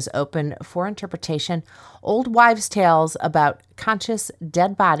reality is open for interpretation, old wives' tales about conscious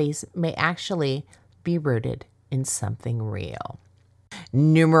dead bodies may actually be rooted in something real.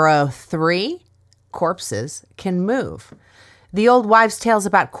 Numero 3, corpses can move. The old wives' tales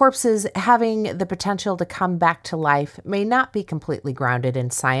about corpses having the potential to come back to life may not be completely grounded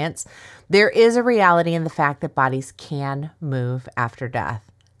in science. There is a reality in the fact that bodies can move after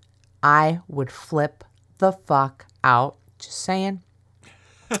death. I would flip the fuck out. Just saying.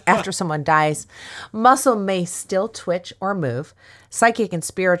 After someone dies, muscle may still twitch or move. Psychic and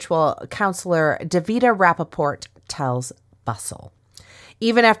spiritual counselor Davida Rappaport tells Bustle.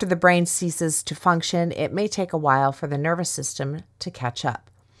 Even after the brain ceases to function, it may take a while for the nervous system to catch up.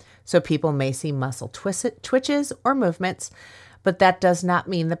 So people may see muscle twitches or movements, but that does not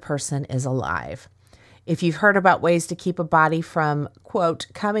mean the person is alive. If you've heard about ways to keep a body from, quote,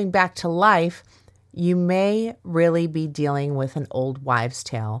 coming back to life, you may really be dealing with an old wives'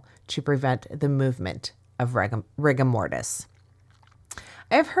 tale to prevent the movement of rigor mortis.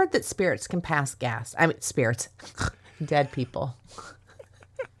 I have heard that spirits can pass gas. Spirits. Dead people.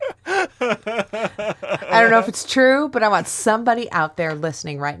 I don't know if it's true, but I want somebody out there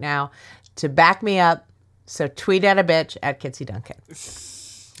listening right now to back me up. So tweet at a bitch at Kitsy Duncan.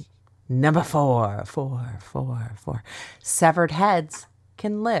 Number 4. Severed heads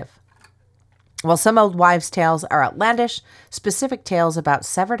can live. While some old wives' tales are outlandish, specific tales about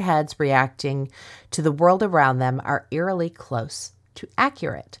severed heads reacting to the world around them are eerily close to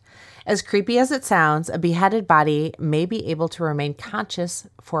accurate. As creepy as it sounds, a beheaded body may be able to remain conscious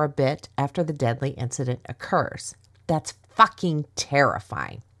for a bit after the deadly incident occurs. That's fucking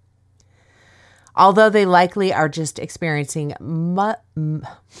terrifying. Although they likely are just experiencing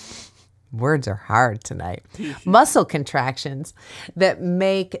words are hard tonight. Muscle contractions that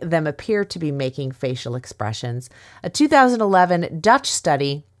make them appear to be making facial expressions. A 2011 Dutch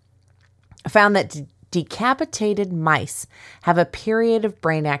study found that decapitated mice have a period of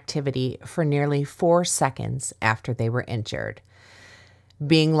brain activity for nearly 4 seconds after they were injured.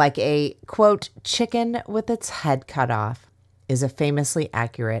 Being like a, quote, chicken with its head cut off is a famously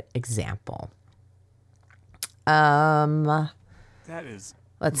accurate example. That is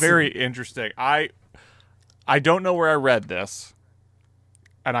very interesting. I don't know where I read this,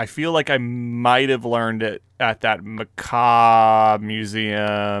 and I feel like I might have learned it at that Macabre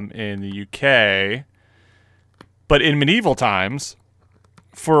Museum in the UK. But in medieval times,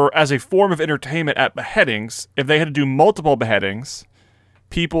 as a form of entertainment at beheadings, if they had to do multiple beheadings,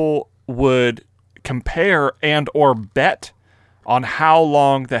 people would compare and or bet on how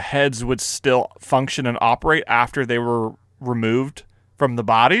long the heads would still function and operate after they were removed from the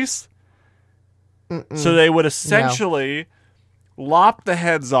bodies. So they would essentially lop the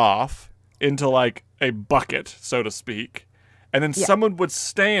heads off into like a bucket, so to speak, and then someone would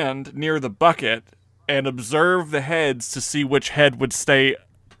stand near the bucket and observe the heads to see which head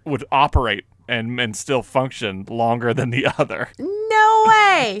would operate and still function longer than the other. No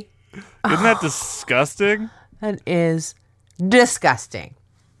way! Isn't that disgusting? That is disgusting.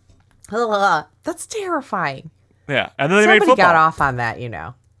 Ugh, that's terrifying. Yeah, and then they Somebody made football. got off on that, you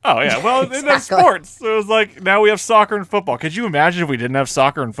know. Oh, yeah. Well, Exactly. that's sports. So it was like, now we have soccer and football. Could you imagine if we didn't have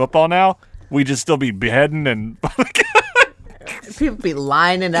soccer and football now? We'd just still be beheading and... People be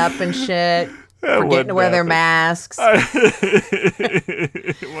lining up and shit, forgetting to wear their masks. Oh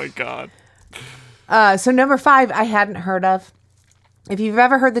my God. So number 5, I hadn't heard of. If you've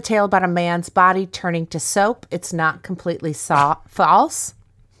ever heard the tale about a man's body turning to soap, it's not completely false.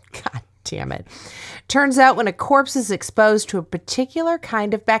 God damn it. Turns out when a corpse is exposed to a particular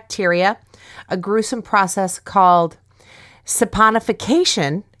kind of bacteria, a gruesome process called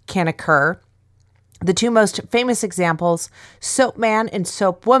saponification can occur. The two most famous examples, Soap Man and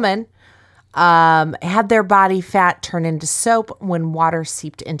Soap Woman, had their body fat turn into soap when water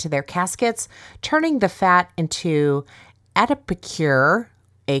seeped into their caskets, turning the fat into adipocure,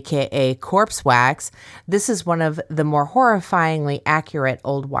 aka corpse wax. This is one of the more horrifyingly accurate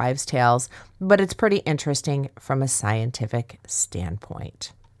old wives' tales, but it's pretty interesting from a scientific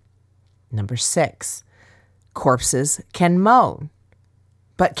standpoint. Number 6, corpses can moan.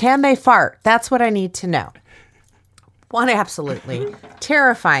 But can they fart? That's what I need to know. One absolutely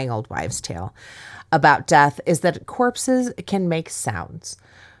terrifying old wives' tale about death is that corpses can make sounds,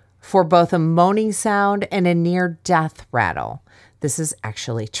 for both a moaning sound and a near-death rattle. This is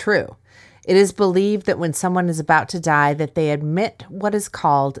actually true. It is believed that when someone is about to die, that they emit what is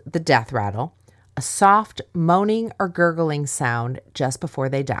called the death rattle, a soft moaning or gurgling sound just before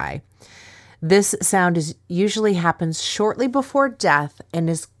they die. This sound usually happens shortly before death and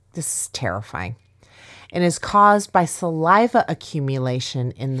this is terrifying, and is caused by saliva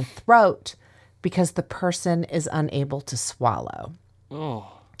accumulation in the throat because the person is unable to swallow.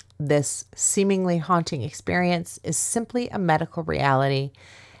 Oh. This seemingly haunting experience is simply a medical reality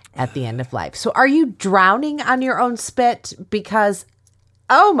at the end of life. So are you drowning on your own spit? Because,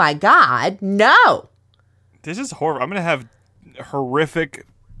 oh my God, no. This is horrible. I'm going to have horrific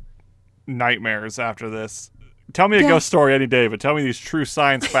nightmares after this. Tell me a ghost story any day, but tell me these true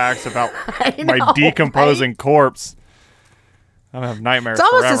science facts about my decomposing corpse. I'm going to have nightmares It's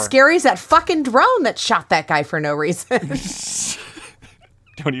almost forever. as scary as that fucking drone that shot that guy for no reason.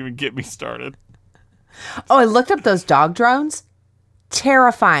 Don't even get me started. Oh, I looked up those dog drones.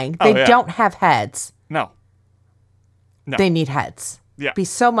 Terrifying. They don't have heads. No. They need heads. Yeah. Be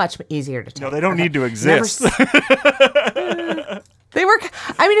so much easier to take. No, they don't need to exist. They work.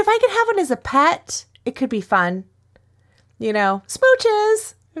 I mean, if I could have one as a pet, it could be fun. You know,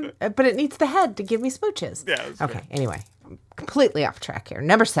 smooches. But it needs the head to give me smooches. Yeah. That's Okay. fair. Anyway, I'm completely off track here.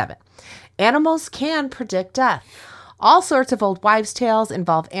 Number 7. Animals can predict death. All sorts of old wives' tales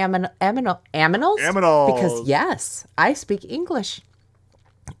involve aminals. Aminals. Because, yes, I speak English.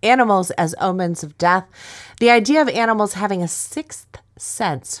 Animals as omens of death. The idea of animals having a sixth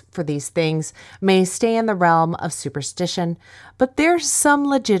sense for these things may stay in the realm of superstition, but there's some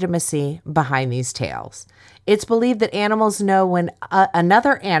legitimacy behind these tales. It's believed that animals know when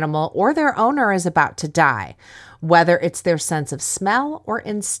another animal or their owner is about to die, whether it's their sense of smell or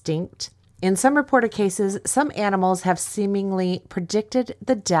instinct. In some reported cases, some animals have seemingly predicted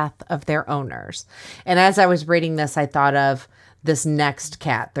the death of their owners. And as I was reading this, I thought of this next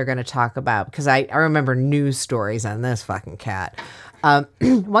cat they're going to talk about, because I remember news stories on this fucking cat.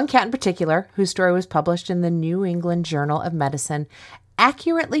 One cat in particular, whose story was published in the New England Journal of Medicine,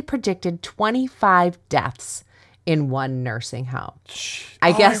 accurately predicted 25 deaths in one nursing home.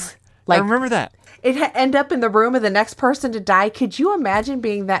 I guess, I remember that. It end up in the room of the next person to die. Could you imagine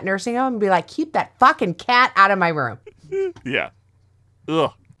being that nursing home and be like, keep that fucking cat out of my room? Yeah.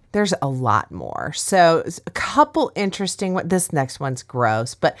 Ugh. There's a lot more. So a couple interesting, this next one's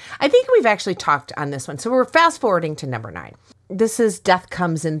gross, but I think we've actually talked on this one. So we're fast forwarding to number 9. This is death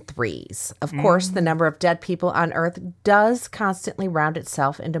comes in threes. Of course, the number of dead people on Earth does constantly round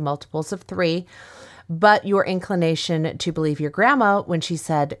itself into multiples of 3. But your inclination to believe your grandma when she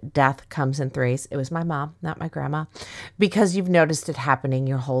said death comes in threes, it was my mom, not my grandma, because you've noticed it happening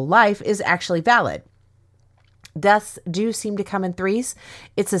your whole life, is actually valid. Deaths do seem to come in threes.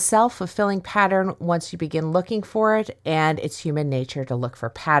 It's a self-fulfilling pattern once you begin looking for it, and it's human nature to look for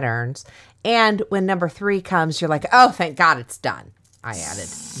patterns. And when number 3 comes, you're like, oh, thank God it's done. I added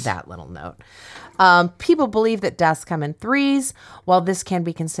that little note. People believe that deaths come in threes. While this can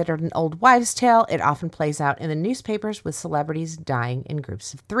be considered an old wives' tale, it often plays out in the newspapers with celebrities dying in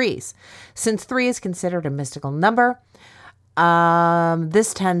groups of threes. Since 3 is considered a mystical number,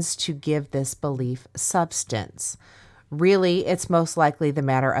 this tends to give this belief substance. Really, it's most likely the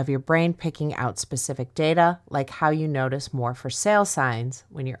matter of your brain picking out specific data, like how you notice more for sale signs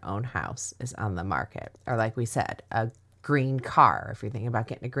when your own house is on the market. Or like we said, a green car. If you're thinking about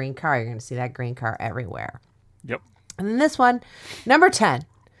getting a green car, you're going to see that green car everywhere. Yep. And then this one, number 10.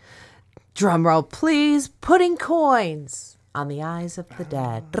 Drum roll, please. Putting coins on the eyes of the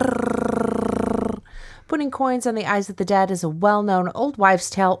dead. Putting coins on the eyes of the dead is a well-known old wives'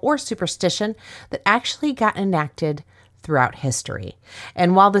 tale or superstition that actually got enacted throughout history.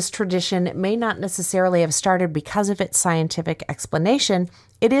 And while this tradition may not necessarily have started because of its scientific explanation,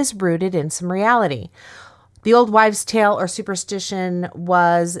 it is rooted in some reality. The old wives' tale or superstition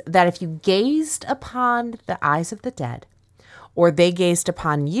was that if you gazed upon the eyes of the dead, or they gazed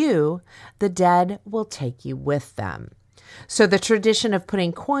upon you, the dead will take you with them. So the tradition of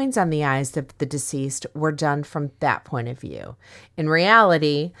putting coins on the eyes of the deceased were done from that point of view. In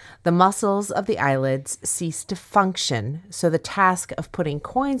reality, the muscles of the eyelids ceased to function, so the task of putting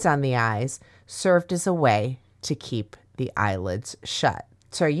coins on the eyes served as a way to keep the eyelids shut.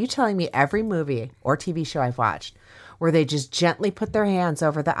 So are you telling me every movie or TV show I've watched where they just gently put their hands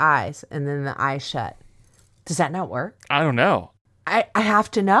over the eyes and then the eyes shut? Does that not work? I don't know. I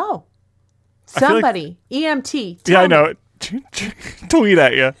have to know. Somebody, EMT. Yeah, I tell know. me. Tweet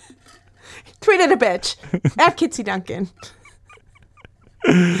at you. Tweet at a bitch at Kitsy Duncan.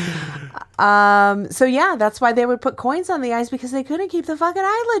 So yeah, that's why they would put coins on the eyes, because they couldn't keep the fucking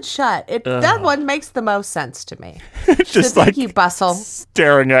eyelids shut. That one makes the most sense to me. Just so thank like you, Bustle.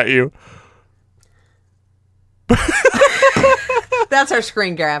 staring at you. That's our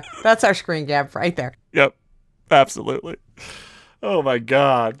screen grab. That's our screen grab right there. Yep, absolutely. Oh my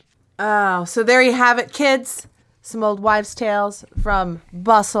God. Oh, so there you have it, kids. Some old wives' tales from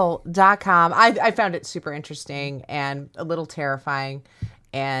bustle.com. I found it super interesting and a little terrifying.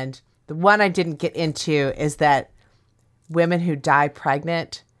 And the one I didn't get into is that women who die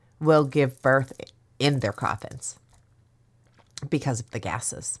pregnant will give birth in their coffins because of the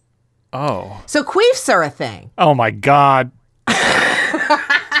gases. Oh. So queefs are a thing. Oh my God.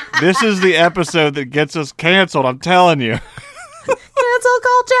 This is the episode that gets us canceled, I'm telling you. Cancel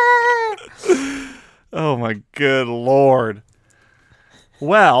culture. Oh my good Lord.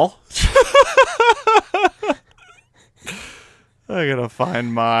 Well, I gotta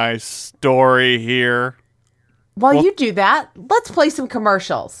find my story here. While you do that, let's play some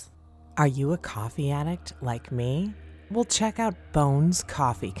commercials. Are you a coffee addict like me? Well, check out Bones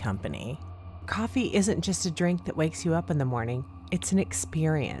Coffee Company. Coffee isn't just a drink that wakes you up in the morning. It's an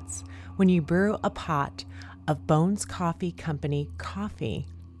experience. When you brew a pot of Bones Coffee Company coffee,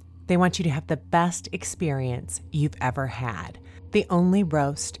 they want you to have the best experience you've ever had. They only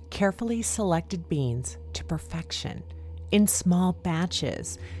roast carefully selected beans to perfection in small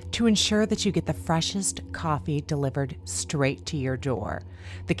batches to ensure that you get the freshest coffee delivered straight to your door.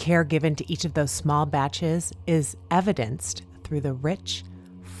 The care given to each of those small batches is evidenced through the rich,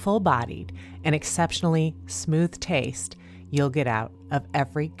 full-bodied, and exceptionally smooth taste you'll get out of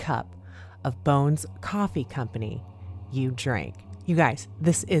every cup of Bones Coffee Company you drink. You guys,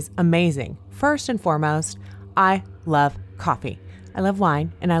 this is amazing. First and foremost, I love coffee. I love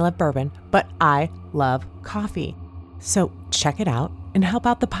wine and I love bourbon, but I love coffee. So check it out and help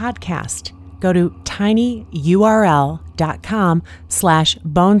out the podcast. Go to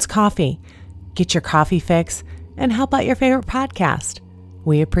tinyurl.com/bonescoffee. Get your coffee fix and help out your favorite podcast.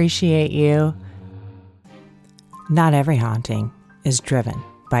 We appreciate you. Not every haunting is driven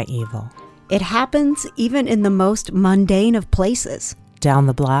by evil. It happens even in the most mundane of places. Down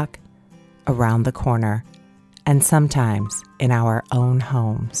the block, around the corner, and sometimes in our own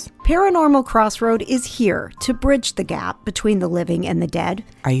homes. Paranormal Crossroad is here to bridge the gap between the living and the dead.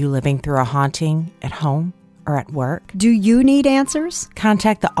 Are you living through a haunting at home or at work? Do you need answers?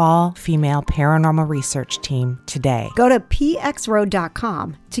 Contact the all-female paranormal research team today. Go to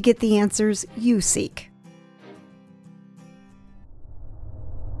pxroad.com to get the answers you seek.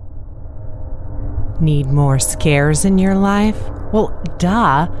 Need more scares in your life? Well,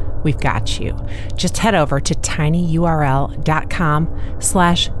 duh, we've got you. Just head over to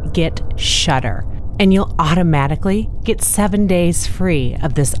tinyurl.com/getshudder and you'll automatically get 7 days free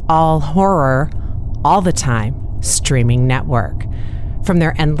of this all horror, all the time streaming network. From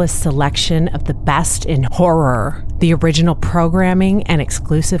their endless selection of the best in horror, the original programming and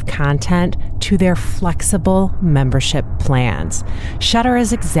exclusive content, to their flexible membership plans, Shudder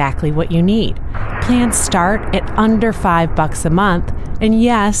is exactly what you need. Plans start at under $5 a month, and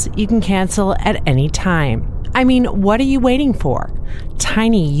yes, you can cancel at any time. I mean, what are you waiting for?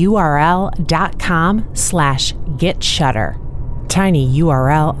 tinyurl.com/getshudder.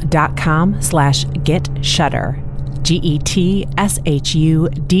 tinyurl.com/getshudder.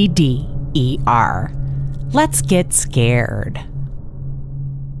 GETSHUDDER. Let's get scared.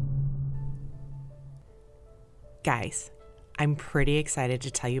 Guys, I'm pretty excited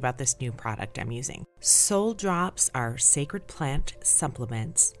to tell you about this new product I'm using. Soul Drops are sacred plant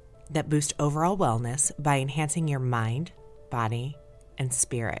supplements that boost overall wellness by enhancing your mind, body, and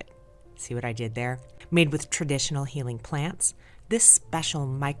spirit. See what I did there? Made with traditional healing plants, this special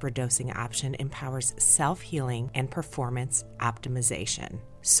microdosing option empowers self-healing and performance optimization.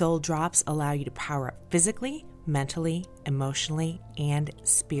 Soul Drops allow you to power up physically, mentally, emotionally, and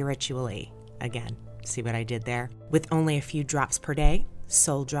spiritually. Again, See what I did there? With only a few drops per day,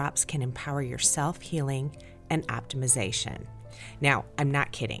 Soul Drops can empower your self-healing and optimization. Now, I'm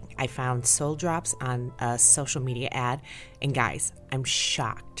not kidding. I found Soul Drops on a social media ad, and guys, I'm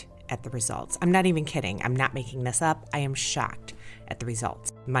shocked at the results. I'm not even kidding. I'm not making this up. I am shocked at the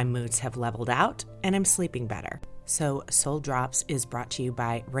results. My moods have leveled out, and I'm sleeping better. So Soul Drops is brought to you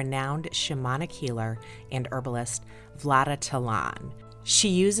by renowned shamanic healer and herbalist Vlada Talan. She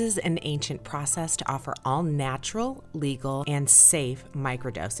uses an ancient process to offer all natural, legal, and safe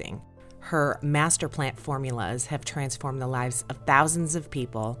microdosing. Her master plant formulas have transformed the lives of thousands of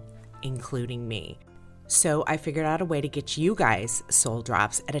people, including me. So I figured out a way to get you guys Soul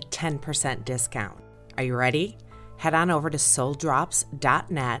Drops at a 10% discount. Are you ready? Head on over to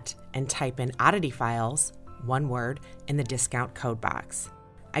souldrops.net and type in Oddity Files, one word, in the discount code box.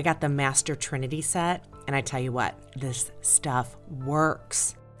 I got the Master Trinity set, and I tell you what, this stuff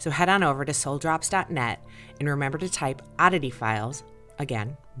works. So head on over to souldrops.net and remember to type Oddity Files,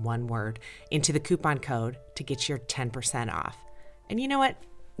 again, one word, into the coupon code to get your 10% off. And you know what?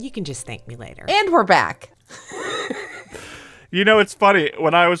 You can just thank me later. And we're back. You know, it's funny.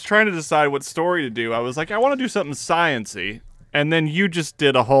 When I was trying to decide what story to do, I was like, I want to do something science-y. And then you just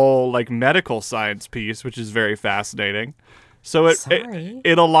did a whole, medical science piece, which is very fascinating. So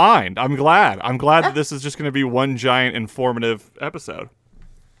it aligned. I'm glad. That this is just going to be one giant informative episode.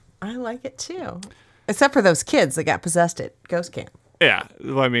 I like it, too. Except for those kids that got possessed at Ghost Camp. Yeah.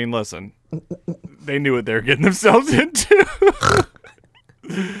 I mean, listen. They knew what they were getting themselves into.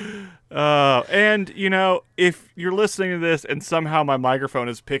 And, if you're listening to this and somehow my microphone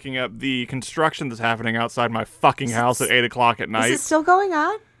is picking up the construction that's happening outside my fucking house at 8 o'clock at night. Is it still going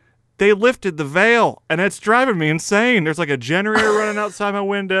on? They lifted the veil, and it's driving me insane. There's a generator running outside my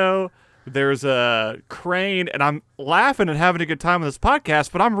window. There's a crane, and I'm laughing and having a good time with this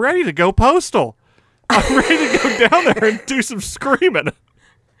podcast, but I'm ready to go postal. I'm ready to go down there and do some screaming.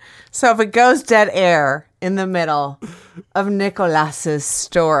 So if it goes dead air in the middle of Nicolas's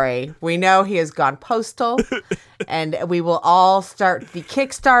story, we know he has gone postal, and we will all start the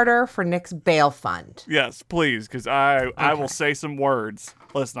Kickstarter for Nick's bail fund. Yes, please, because I will say some words.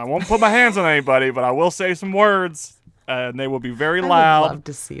 Listen, I won't put my hands on anybody, but I will say some words, and they will be very loud. I would love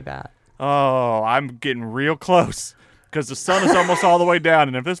to see that. Oh, I'm getting real close. Because the sun is almost all the way down,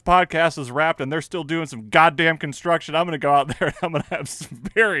 and if this podcast is wrapped and they're still doing some goddamn construction, I'm going to go out there and I'm going to have some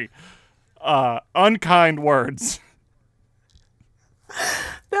very unkind words.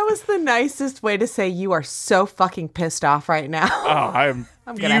 That was the nicest way to say you are so fucking pissed off right now. Oh, I'm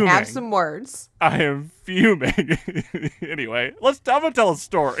going to have some words. I am fuming. Anyway, I'm going to tell a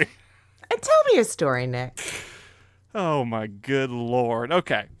story. And tell me a story, Nick. Oh, my good Lord.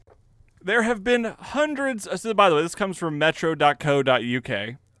 Okay. There have been hundreds. So by the way, this comes from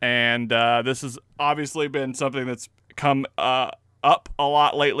metro.co.uk, and this has obviously been something that's come up a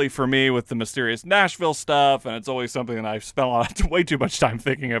lot lately for me with the mysterious Nashville stuff, and it's always something that I've spent way too much time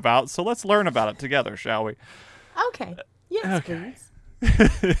thinking about. So let's learn about it together, shall we? Okay. Yes, please.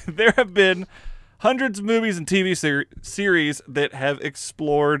 There have been hundreds of movies and TV series that have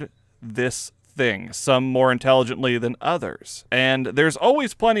explored this thing, some more intelligently than others. And there's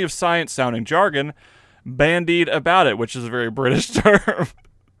always plenty of science-sounding jargon bandied about it, which is a very British term,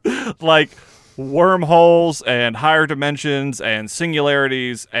 like wormholes and higher dimensions and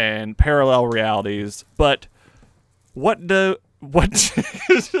singularities and parallel realities. But what?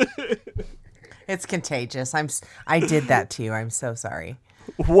 It's contagious. I did that to you. I'm so sorry.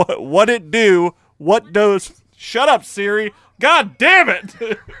 What it do? What does? Shut up, Siri. God damn it.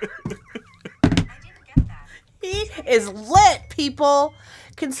 He is lit, people.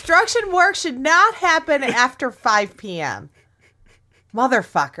 Construction work should not happen after 5 p.m.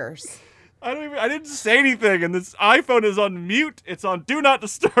 Motherfuckers. I didn't say anything, and this iPhone is on mute. It's on Do Not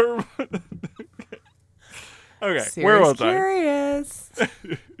Disturb. Okay, where was I? Curious.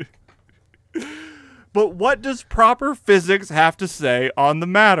 But what does proper physics have to say on the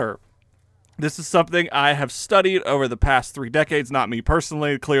matter? This is something I have studied over the past 3 decades, not me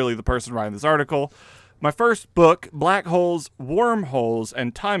personally, clearly the person writing this article. My first book, Black Holes, Wormholes,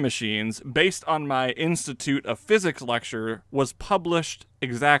 and Time Machines, based on my Institute of Physics lecture, was published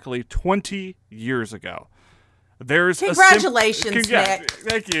exactly 20 years ago. There's Congratulations, Nick.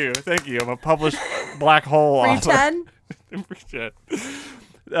 Thank you. I'm a published black hole author.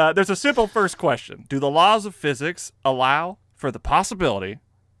 There's a simple first question. Do the laws of physics allow for the possibility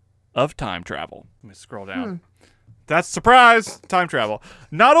of time travel? Let me scroll down. That's surprise, time travel.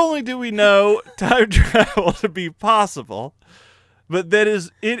 Not only do we know time travel to be possible, but that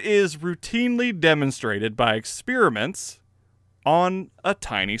it is routinely demonstrated by experiments on a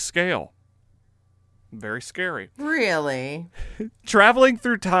tiny scale. Very scary. Really? Traveling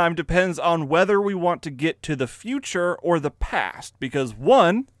through time depends on whether we want to get to the future or the past, because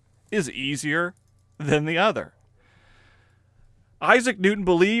one is easier than the other. Isaac Newton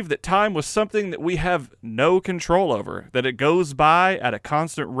believed that time was something that we have no control over, that it goes by at a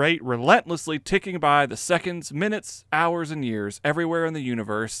constant rate, relentlessly ticking by the seconds, minutes, hours, and years everywhere in the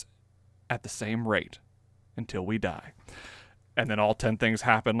universe at the same rate until we die. And then all 10 things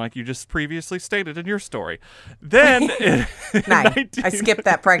happen like you just previously stated in your story. Then... Nice. I skipped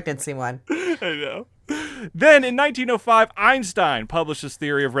that pregnancy one. I know. Then in 1905, Einstein published his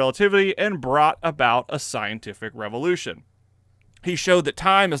theory of relativity and brought about a scientific revolution. He showed that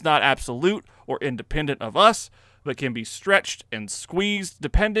time is not absolute or independent of us, but can be stretched and squeezed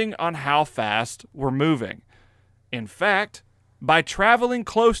depending on how fast we're moving. In fact, by traveling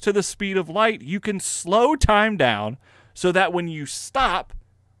close to the speed of light, you can slow time down so that when you stop,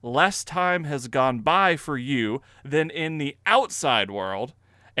 less time has gone by for you than in the outside world,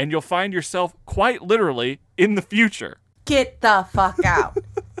 and you'll find yourself quite literally in the future. Get the fuck out.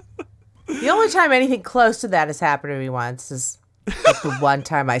 The only time anything close to that has happened to me once is like the one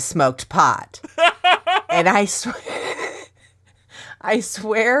time I smoked pot. And I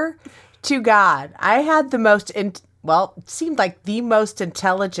swear to God, I had the most, it seemed like the most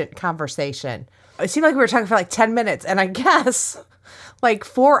intelligent conversation. It seemed like we were talking for like 10 minutes, and I guess like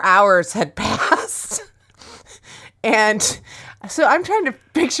 4 hours had passed. And so I'm trying to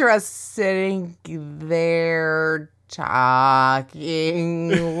picture us sitting there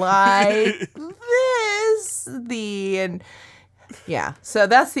talking like this. Yeah. So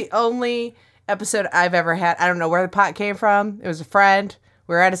that's the only episode I've ever had. I don't know where the pot came from. It was a friend.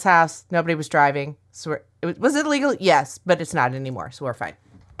 We were at his house. Nobody was driving. So was it legal? Yes, but it's not anymore. So we're fine.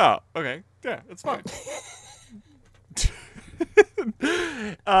 Oh, okay. Yeah, it's fine.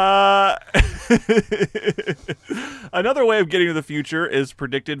 Another way of getting to the future is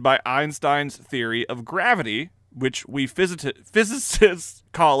predicted by Einstein's theory of gravity, which we physicists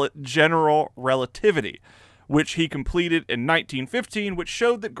call it general relativity, which he completed in 1915, which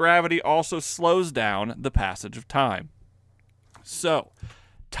showed that gravity also slows down the passage of time. So,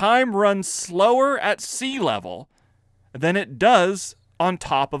 time runs slower at sea level than it does on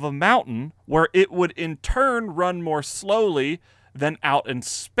top of a mountain, where it would in turn run more slowly than out in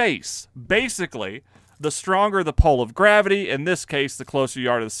space. Basically, the stronger the pull of gravity, in this case, the closer you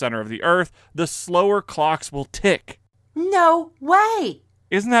are to the center of the Earth, the slower clocks will tick. No way.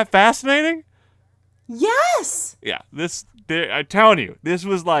 Isn't that fascinating? Yes. Yeah, I'm telling you, this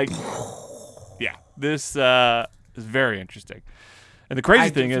was like, yeah, this is very interesting. And the crazy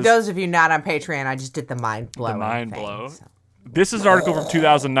thing is, for those of you not on Patreon, I just did the mind blow. So. This is an article from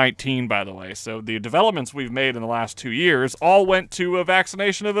 2019, by the way. So the developments we've made in the last 2 years all went to a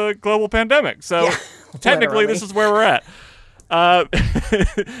vaccination of a global pandemic. So technically, this is where we're at.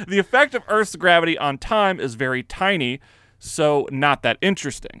 The effect of Earth's gravity on time is very tiny, so not that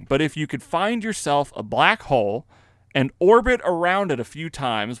interesting. But if you could find yourself a black hole and orbit around it a few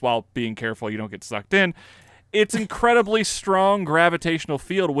times while being careful you don't get sucked in, its incredibly strong gravitational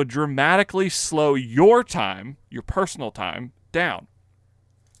field would dramatically slow your time, your personal time, down.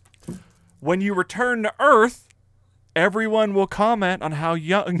 When you return to Earth, everyone will comment on how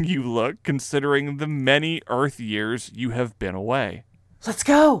young you look considering the many Earth years you have been away. Let's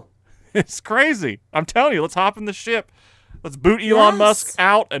go. It's crazy. I'm telling you, let's hop in the ship. Let's boot Elon Musk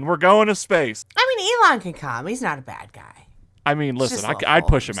out and we're going to space. I mean, Elon can come. He's not a bad guy. I mean, listen, I'd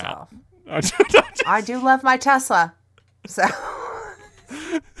push him out. I do love my Tesla. So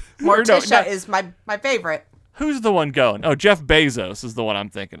Morticia is my favorite. Who's the one going? Oh, Jeff Bezos is the one I'm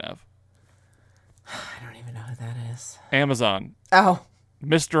thinking of. I don't even know who that is. Amazon. Oh.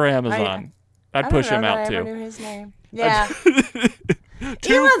 Mr. Amazon. I'd push him out too. I never knew his name. Yeah.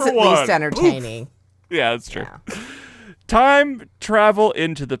 Two Elon's at one. least entertaining. Yeah, that's true. Yeah. Time travel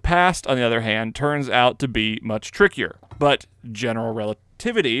into the past, on the other hand, turns out to be much trickier. But general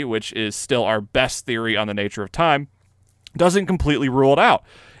relativity, which is still our best theory on the nature of time, doesn't completely rule it out.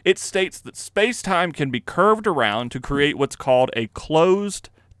 It states that space-time can be curved around to create what's called a closed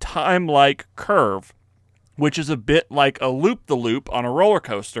time-like curve, which is a bit like a loop-the-loop on a roller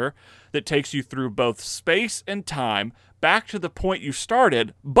coaster that takes you through both space and time back to the point you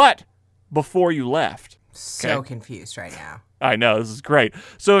started, but before you left. So confused right now. I know, this is great.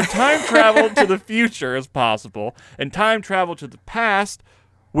 So if time travel to the future is possible, and time travel to the past,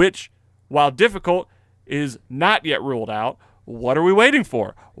 which, while difficult, is not yet ruled out, what are we waiting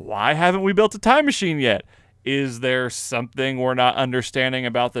for? Why haven't we built a time machine yet? Is there something we're not understanding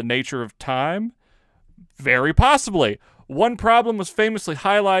about the nature of time? Very possibly. One problem was famously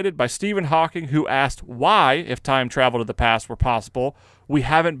highlighted by Stephen Hawking, who asked why, if time travel to the past were possible, we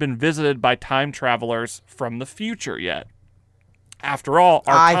haven't been visited by time travelers from the future yet. After all,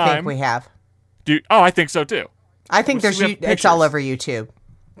 I think we have. I think so too. I think it's all over YouTube.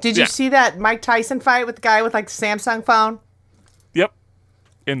 Did you see that Mike Tyson fight with the guy with like the Samsung phone? Yep.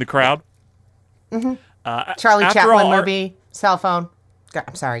 In the crowd. Mm-hmm. Charlie Chaplin movie, cell phone.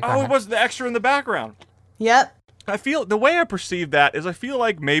 I'm sorry. Go ahead. It was the extra in the background. Yep. I feel the way I perceive that is I feel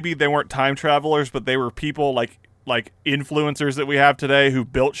like maybe they weren't time travelers, but they were people like influencers that we have today who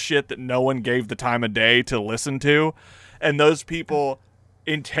built shit that no one gave the time of day to listen to. And those people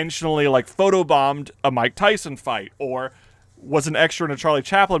intentionally like photobombed a Mike Tyson fight or was an extra in a Charlie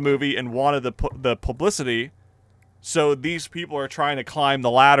Chaplin movie and wanted the publicity. So these people are trying to climb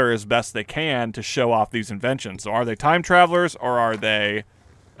the ladder as best they can to show off these inventions. So are they time travelers or are they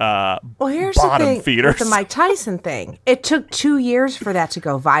here's bottom the thing feeders? with the Mike Tyson thing. It took 2 years for that to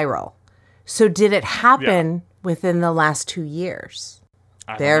go viral. So did it happen within the last 2 years?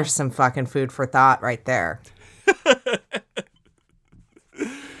 There's some fucking food for thought right there.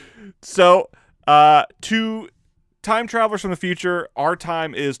 So, to time travelers from the future, our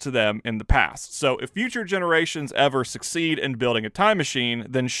time is to them in the past. So if future generations ever succeed in building a time machine,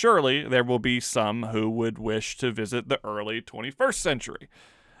 then surely there will be some who would wish to visit the early 21st century.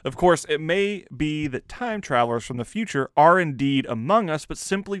 Of course, it may be that time travelers from the future are indeed among us, but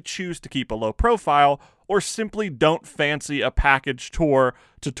simply choose to keep a low profile or simply don't fancy a package tour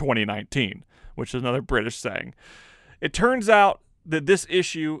to 2019, which is another British saying. It turns out that this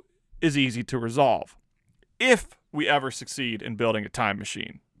issue is easy to resolve. If we ever succeed in building a time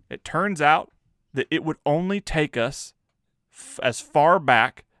machine, it turns out that it would only take us as far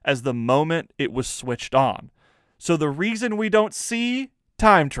back as the moment it was switched on. So the reason we don't see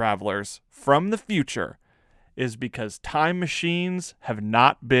time travelers from the future is because time machines have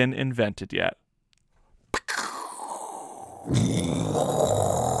not been invented yet.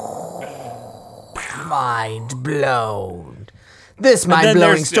 Mind blown. This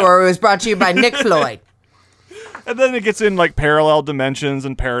mind-blowing story was brought to you by Nick Floyd. And then it gets in like parallel dimensions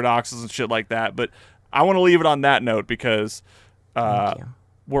and paradoxes and shit like that. But I want to leave it on that note because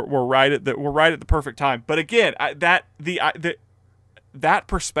we're right at the perfect time. But again, that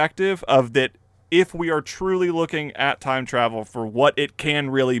perspective of that, if we are truly looking at time travel for what it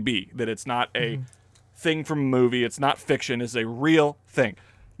can really be, that it's not a thing from a movie, it's not fiction, it's a real thing.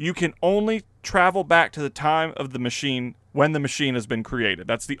 You can only travel back to the time of the machine when the machine has been created.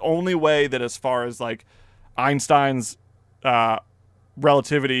 That's the only way that, as far as like Einstein's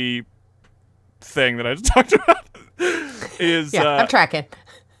relativity thing that I just talked about is I'm tracking.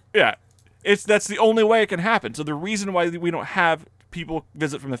 Yeah, that's the only way it can happen. So the reason why we don't have people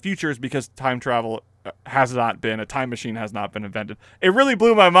visit from the future is because time travel has not been, a time machine has not been invented. It really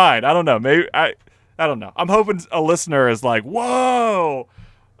blew my mind. I don't know. Maybe I don't know. I'm hoping a listener is like, whoa.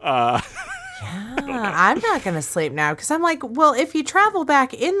 I'm not going to sleep now because I'm like, well, if you travel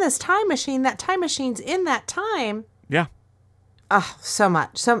back in this time machine, that time machine's in that time. Yeah. Oh, so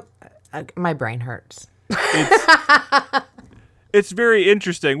much. My brain hurts. It's very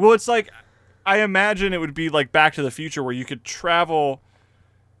interesting. Well, it's like, I imagine it would be like Back to the Future where you could travel.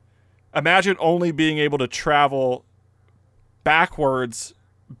 Imagine only being able to travel backwards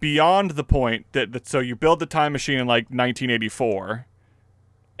beyond the point that so you build the time machine in like 1984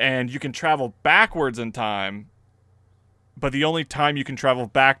 and you can travel backwards in time, but the only time you can travel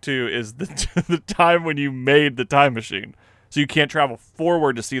back to is the time when you made the time machine. So you can't travel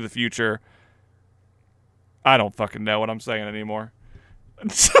forward to see the future. I don't fucking know what I'm saying anymore.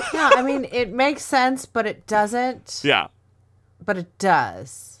 Yeah, I mean, it makes sense, but it doesn't. Yeah. But it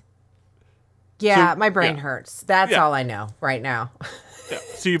does. Yeah, So, my brain hurts. That's all I know right now. Yeah.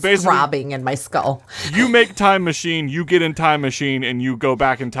 So you basically throbbing in my skull. You make time machine, you get in time machine, and you go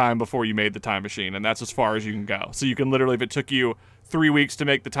back in time before you made the time machine, and that's as far as you can go. So you can literally, if it took you 3 weeks to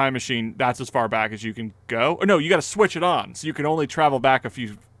make the time machine, that's as far back as you can go. Or no, you got to switch it on, so you can only travel back a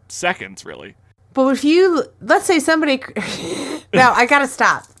few seconds, really. But if you, let's say somebody, no, I gotta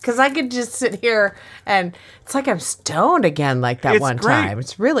stop because I could just sit here and it's like I'm stoned again like that one great. time.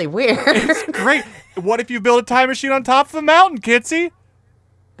 It's really weird. It's great. What if you build a time machine on top of a mountain, Kitsy?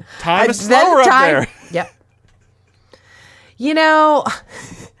 Time is slower up there. Yep. You know,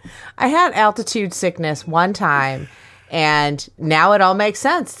 I had altitude sickness one time and now it all makes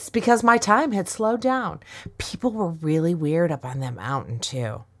sense. It's because my time had slowed down. People were really weird up on that mountain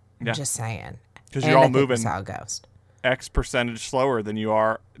too. I'm just saying. Because you're all moving that's how it goes. X percentage slower than you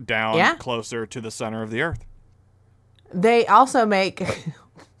are down closer to the center of the earth. They also make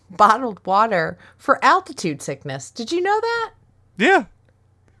bottled water for altitude sickness. Did you know that? Yeah.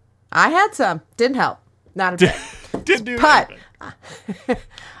 I had some. Didn't help. Not a bit. Didn't do But anything.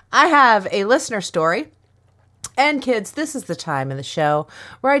 I have a listener story. And kids, this is the time in the show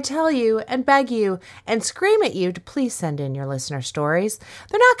where I tell you and beg you and scream at you to please send in your listener stories.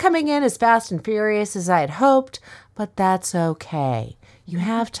 They're not coming in as fast and furious as I had hoped, but that's okay. You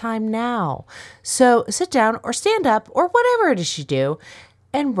have time now. So sit down or stand up or whatever it is you do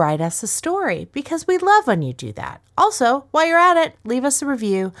and write us a story because we love when you do that. Also, while you're at it, leave us a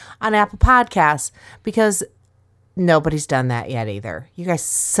review on Apple Podcasts because nobody's done that yet either. You guys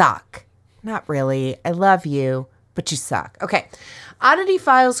suck. Not really. I love you, but you suck. Okay. Oddity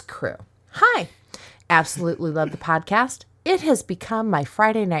Files crew. Hi. Absolutely love the podcast. It has become my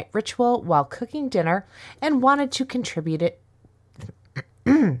Friday night ritual while cooking dinner and wanted to contribute it.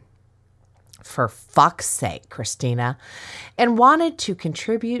 For fuck's sake, Christina. And wanted to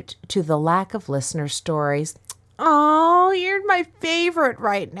contribute to the lack of listener stories. Oh, you're my favorite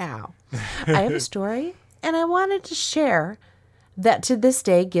right now. I have a story and I wanted to share that to this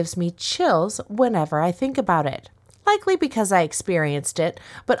day gives me chills whenever I think about it. Likely because I experienced it,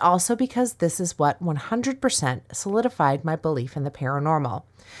 but also because this is what 100% solidified my belief in the paranormal.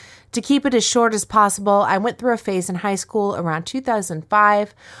 To keep it as short as possible, I went through a phase in high school around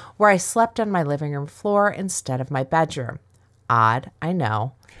 2005 where I slept on my living room floor instead of my bedroom. Odd, I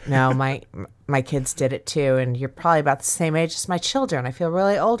know. No, my kids did it too, and you're probably about the same age as my children. I feel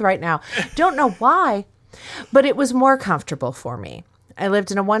really old right now. Don't know why, but it was more comfortable for me. I lived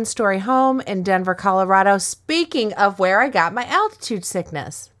in a one-story home in Denver, Colorado, speaking of where I got my altitude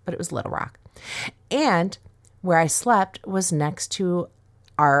sickness, but it was Little Rock. And where I slept was next to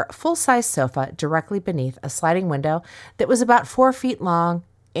our full-size sofa directly beneath a sliding window that was about 4 feet long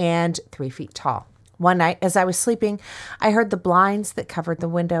and 3 feet tall. One night, as I was sleeping, I heard the blinds that covered the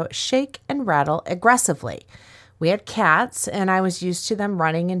window shake and rattle aggressively. We had cats, and I was used to them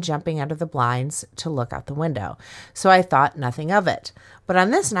running and jumping under the blinds to look out the window, so I thought nothing of it. But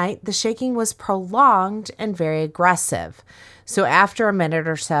on this night, the shaking was prolonged and very aggressive. So after a minute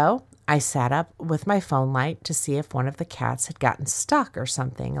or so, I sat up with my phone light to see if one of the cats had gotten stuck or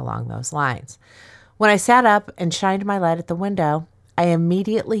something along those lines. When I sat up and shined my light at the window, I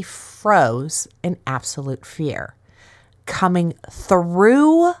immediately froze in absolute fear. Coming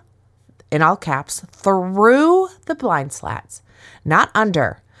through, in all caps, through the blind slats, not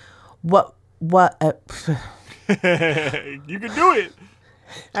under. You can do it.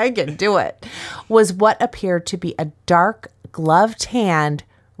 I can do it. Was what appeared to be a dark gloved hand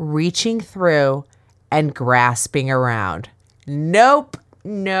reaching through and grasping around. Nope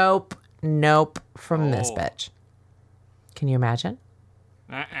from this bitch. Can you imagine?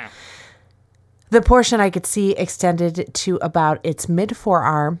 The portion I could see extended to about its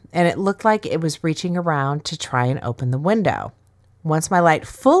mid-forearm, and it looked like it was reaching around to try and open the window. Once my light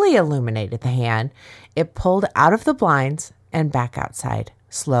fully illuminated the hand, it pulled out of the blinds and back outside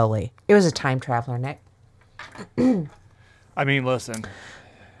slowly. It was a time traveler, Nick. I mean, listen,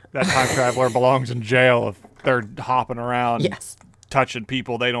 that time traveler belongs in jail if they're hopping around. Yes. Touching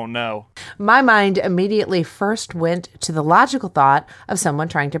people they don't know. My mind immediately first went to the logical thought of someone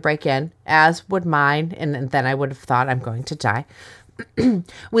trying to break in, as would mine, and then I would have thought I'm going to die.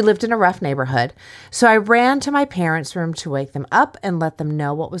 We lived in a rough neighborhood, so I ran to my parents' room to wake them up and let them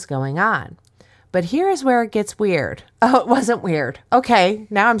know what was going on. But here is where it gets weird. Oh, it wasn't weird. Okay,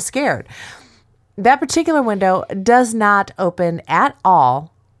 now I'm scared. That particular window does not open at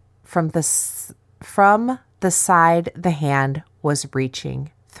all from the side the hand was reaching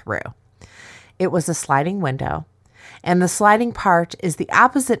through. It was a sliding window, and the sliding part is the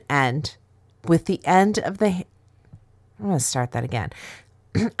opposite end with the end of the... I'm going to start that again.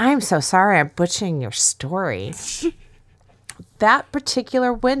 I'm so sorry I'm butchering your story. That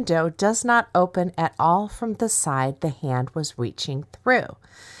particular window does not open at all from the side the hand was reaching through.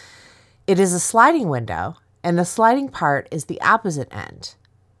 It is a sliding window, and the sliding part is the opposite end,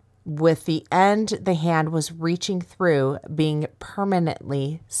 with the end the hand was reaching through being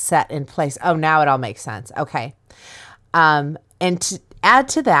permanently set in place. Oh, now it all makes sense. Okay. And to add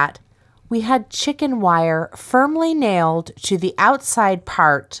to that, we had chicken wire firmly nailed to the outside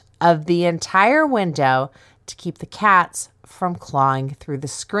part of the entire window to keep the cats from clawing through the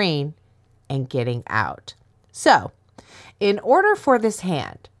screen and getting out. So, in order for this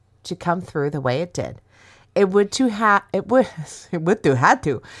hand to come through the way it did, it would have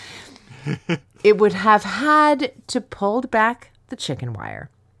had to pulled back the chicken wire,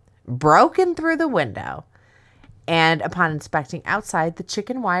 broken through the window, and upon inspecting outside, the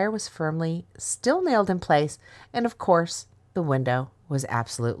chicken wire was firmly still nailed in place, and of course, the window was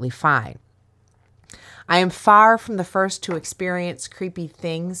absolutely fine. I am far from the first to experience creepy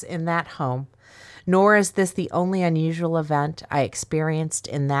things in that home, nor is this the only unusual event I experienced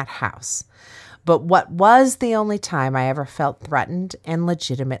in that house. But what was the only time I ever felt threatened and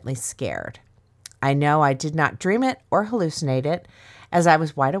legitimately scared? I know I did not dream it or hallucinate it, as I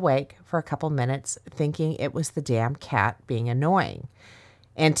was wide awake for a couple minutes thinking it was the damn cat being annoying.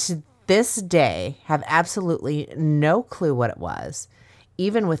 And to this day, have absolutely no clue what it was,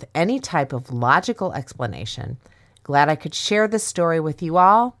 even with any type of logical explanation. Glad I could share this story with you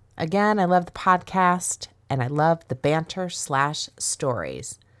all. Again, I love the podcast and I love the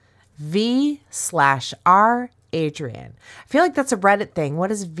banter/stories. V/R Adrian. I feel like that's a Reddit thing. What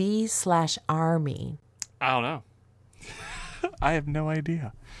does V/R mean? I don't know. I have no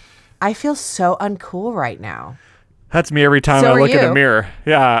idea. I feel so uncool right now. That's me every time So I are look in you. a mirror.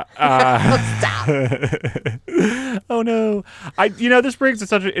 Yeah. Stop. Oh no. This brings to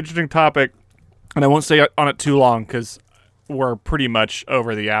such an interesting topic, and I won't stay on it too long because we're pretty much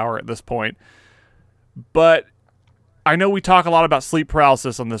over the hour at this point. But I know we talk a lot about sleep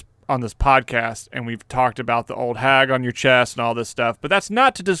paralysis on this podcast, and we've talked about the old hag on your chest and all this stuff, but that's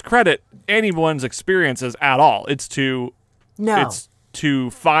not to discredit anyone's experiences at all. It's to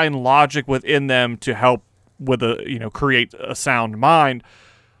find logic within them to help with create a sound mind.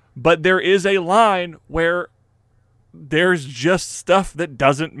 But there is a line where there's just stuff that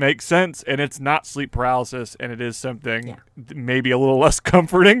doesn't make sense, and it's not sleep paralysis, and it is something maybe a little less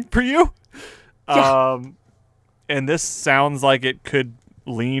comforting for you. Yeah. And this sounds like it could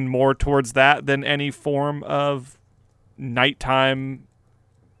lean more towards that than any form of nighttime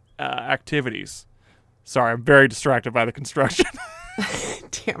activities. Sorry, I'm very distracted by the construction.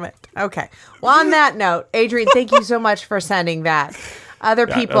 Damn it. Okay. Well, on that note, Adrian, thank you so much for sending that. Other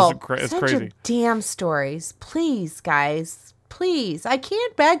people, it's send crazy. your damn stories. Please, guys. Please. I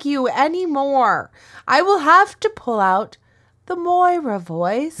can't beg you anymore. I will have to pull out the Moira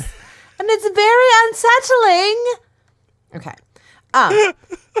voice. And it's very unsettling. Okay.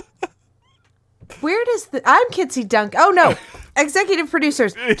 Where does I'm Kitsy Dunk. Oh, no. Executive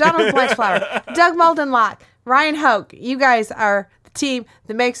producers, Donald Blanchflower, Doug Maldenlock, Ryan Hoke. You guys are the team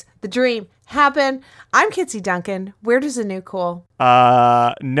that makes the dream happen. I'm Kitsy Duncan. Where does Anu cool?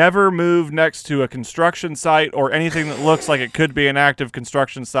 Never move next to a construction site or anything that looks like it could be an active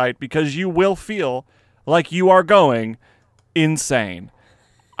construction site, because you will feel like you are going insane.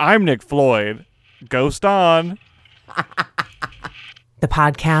 I'm Nick Floyd. Ghost on. The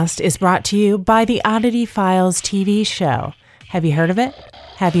podcast is brought to you by the Oddity Files TV show. Have you heard of it?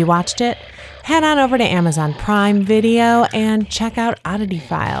 Have you watched it? Head on over to Amazon Prime Video and check out Oddity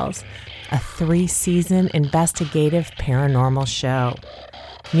Files, a 3-season investigative paranormal show.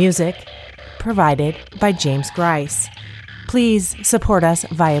 Music provided by James Grice. Please support us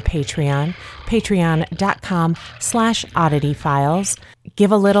via Patreon, patreon.com/oddityfiles.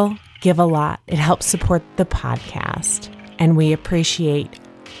 Give a little, give a lot. It helps support the podcast. And we appreciate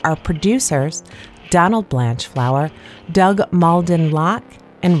our producers, Donald Blanchflower, Doug Maldenlock,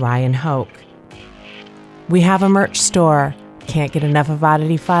 and Ryan Hoke. We have a merch store. Can't get enough of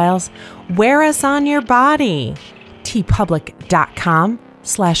Oddity Files? Wear us on your body.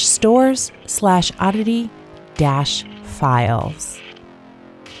 tpublic.com/stores/oddity-files.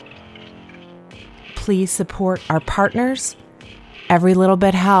 Please support our partners. Every little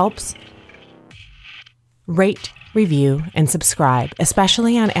bit helps. Rate, review, and subscribe,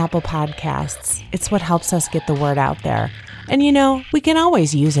 especially on Apple Podcasts. It's what helps us get the word out there. And we can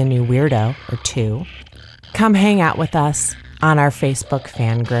always use a new weirdo or two. Come hang out with us on our Facebook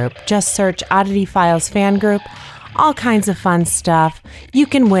fan group. Just search Oddity Files fan group. All kinds of fun stuff. You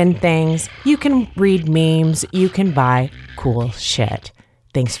can win things. You can read memes. You can buy cool shit.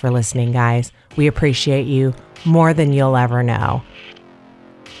 Thanks for listening, guys. We appreciate you more than you'll ever know.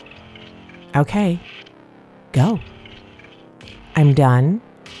 Okay. Go. I'm done.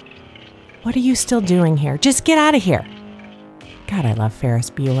 What are you still doing here? Just get out of here. God, I love Ferris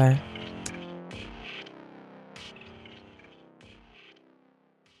Bueller.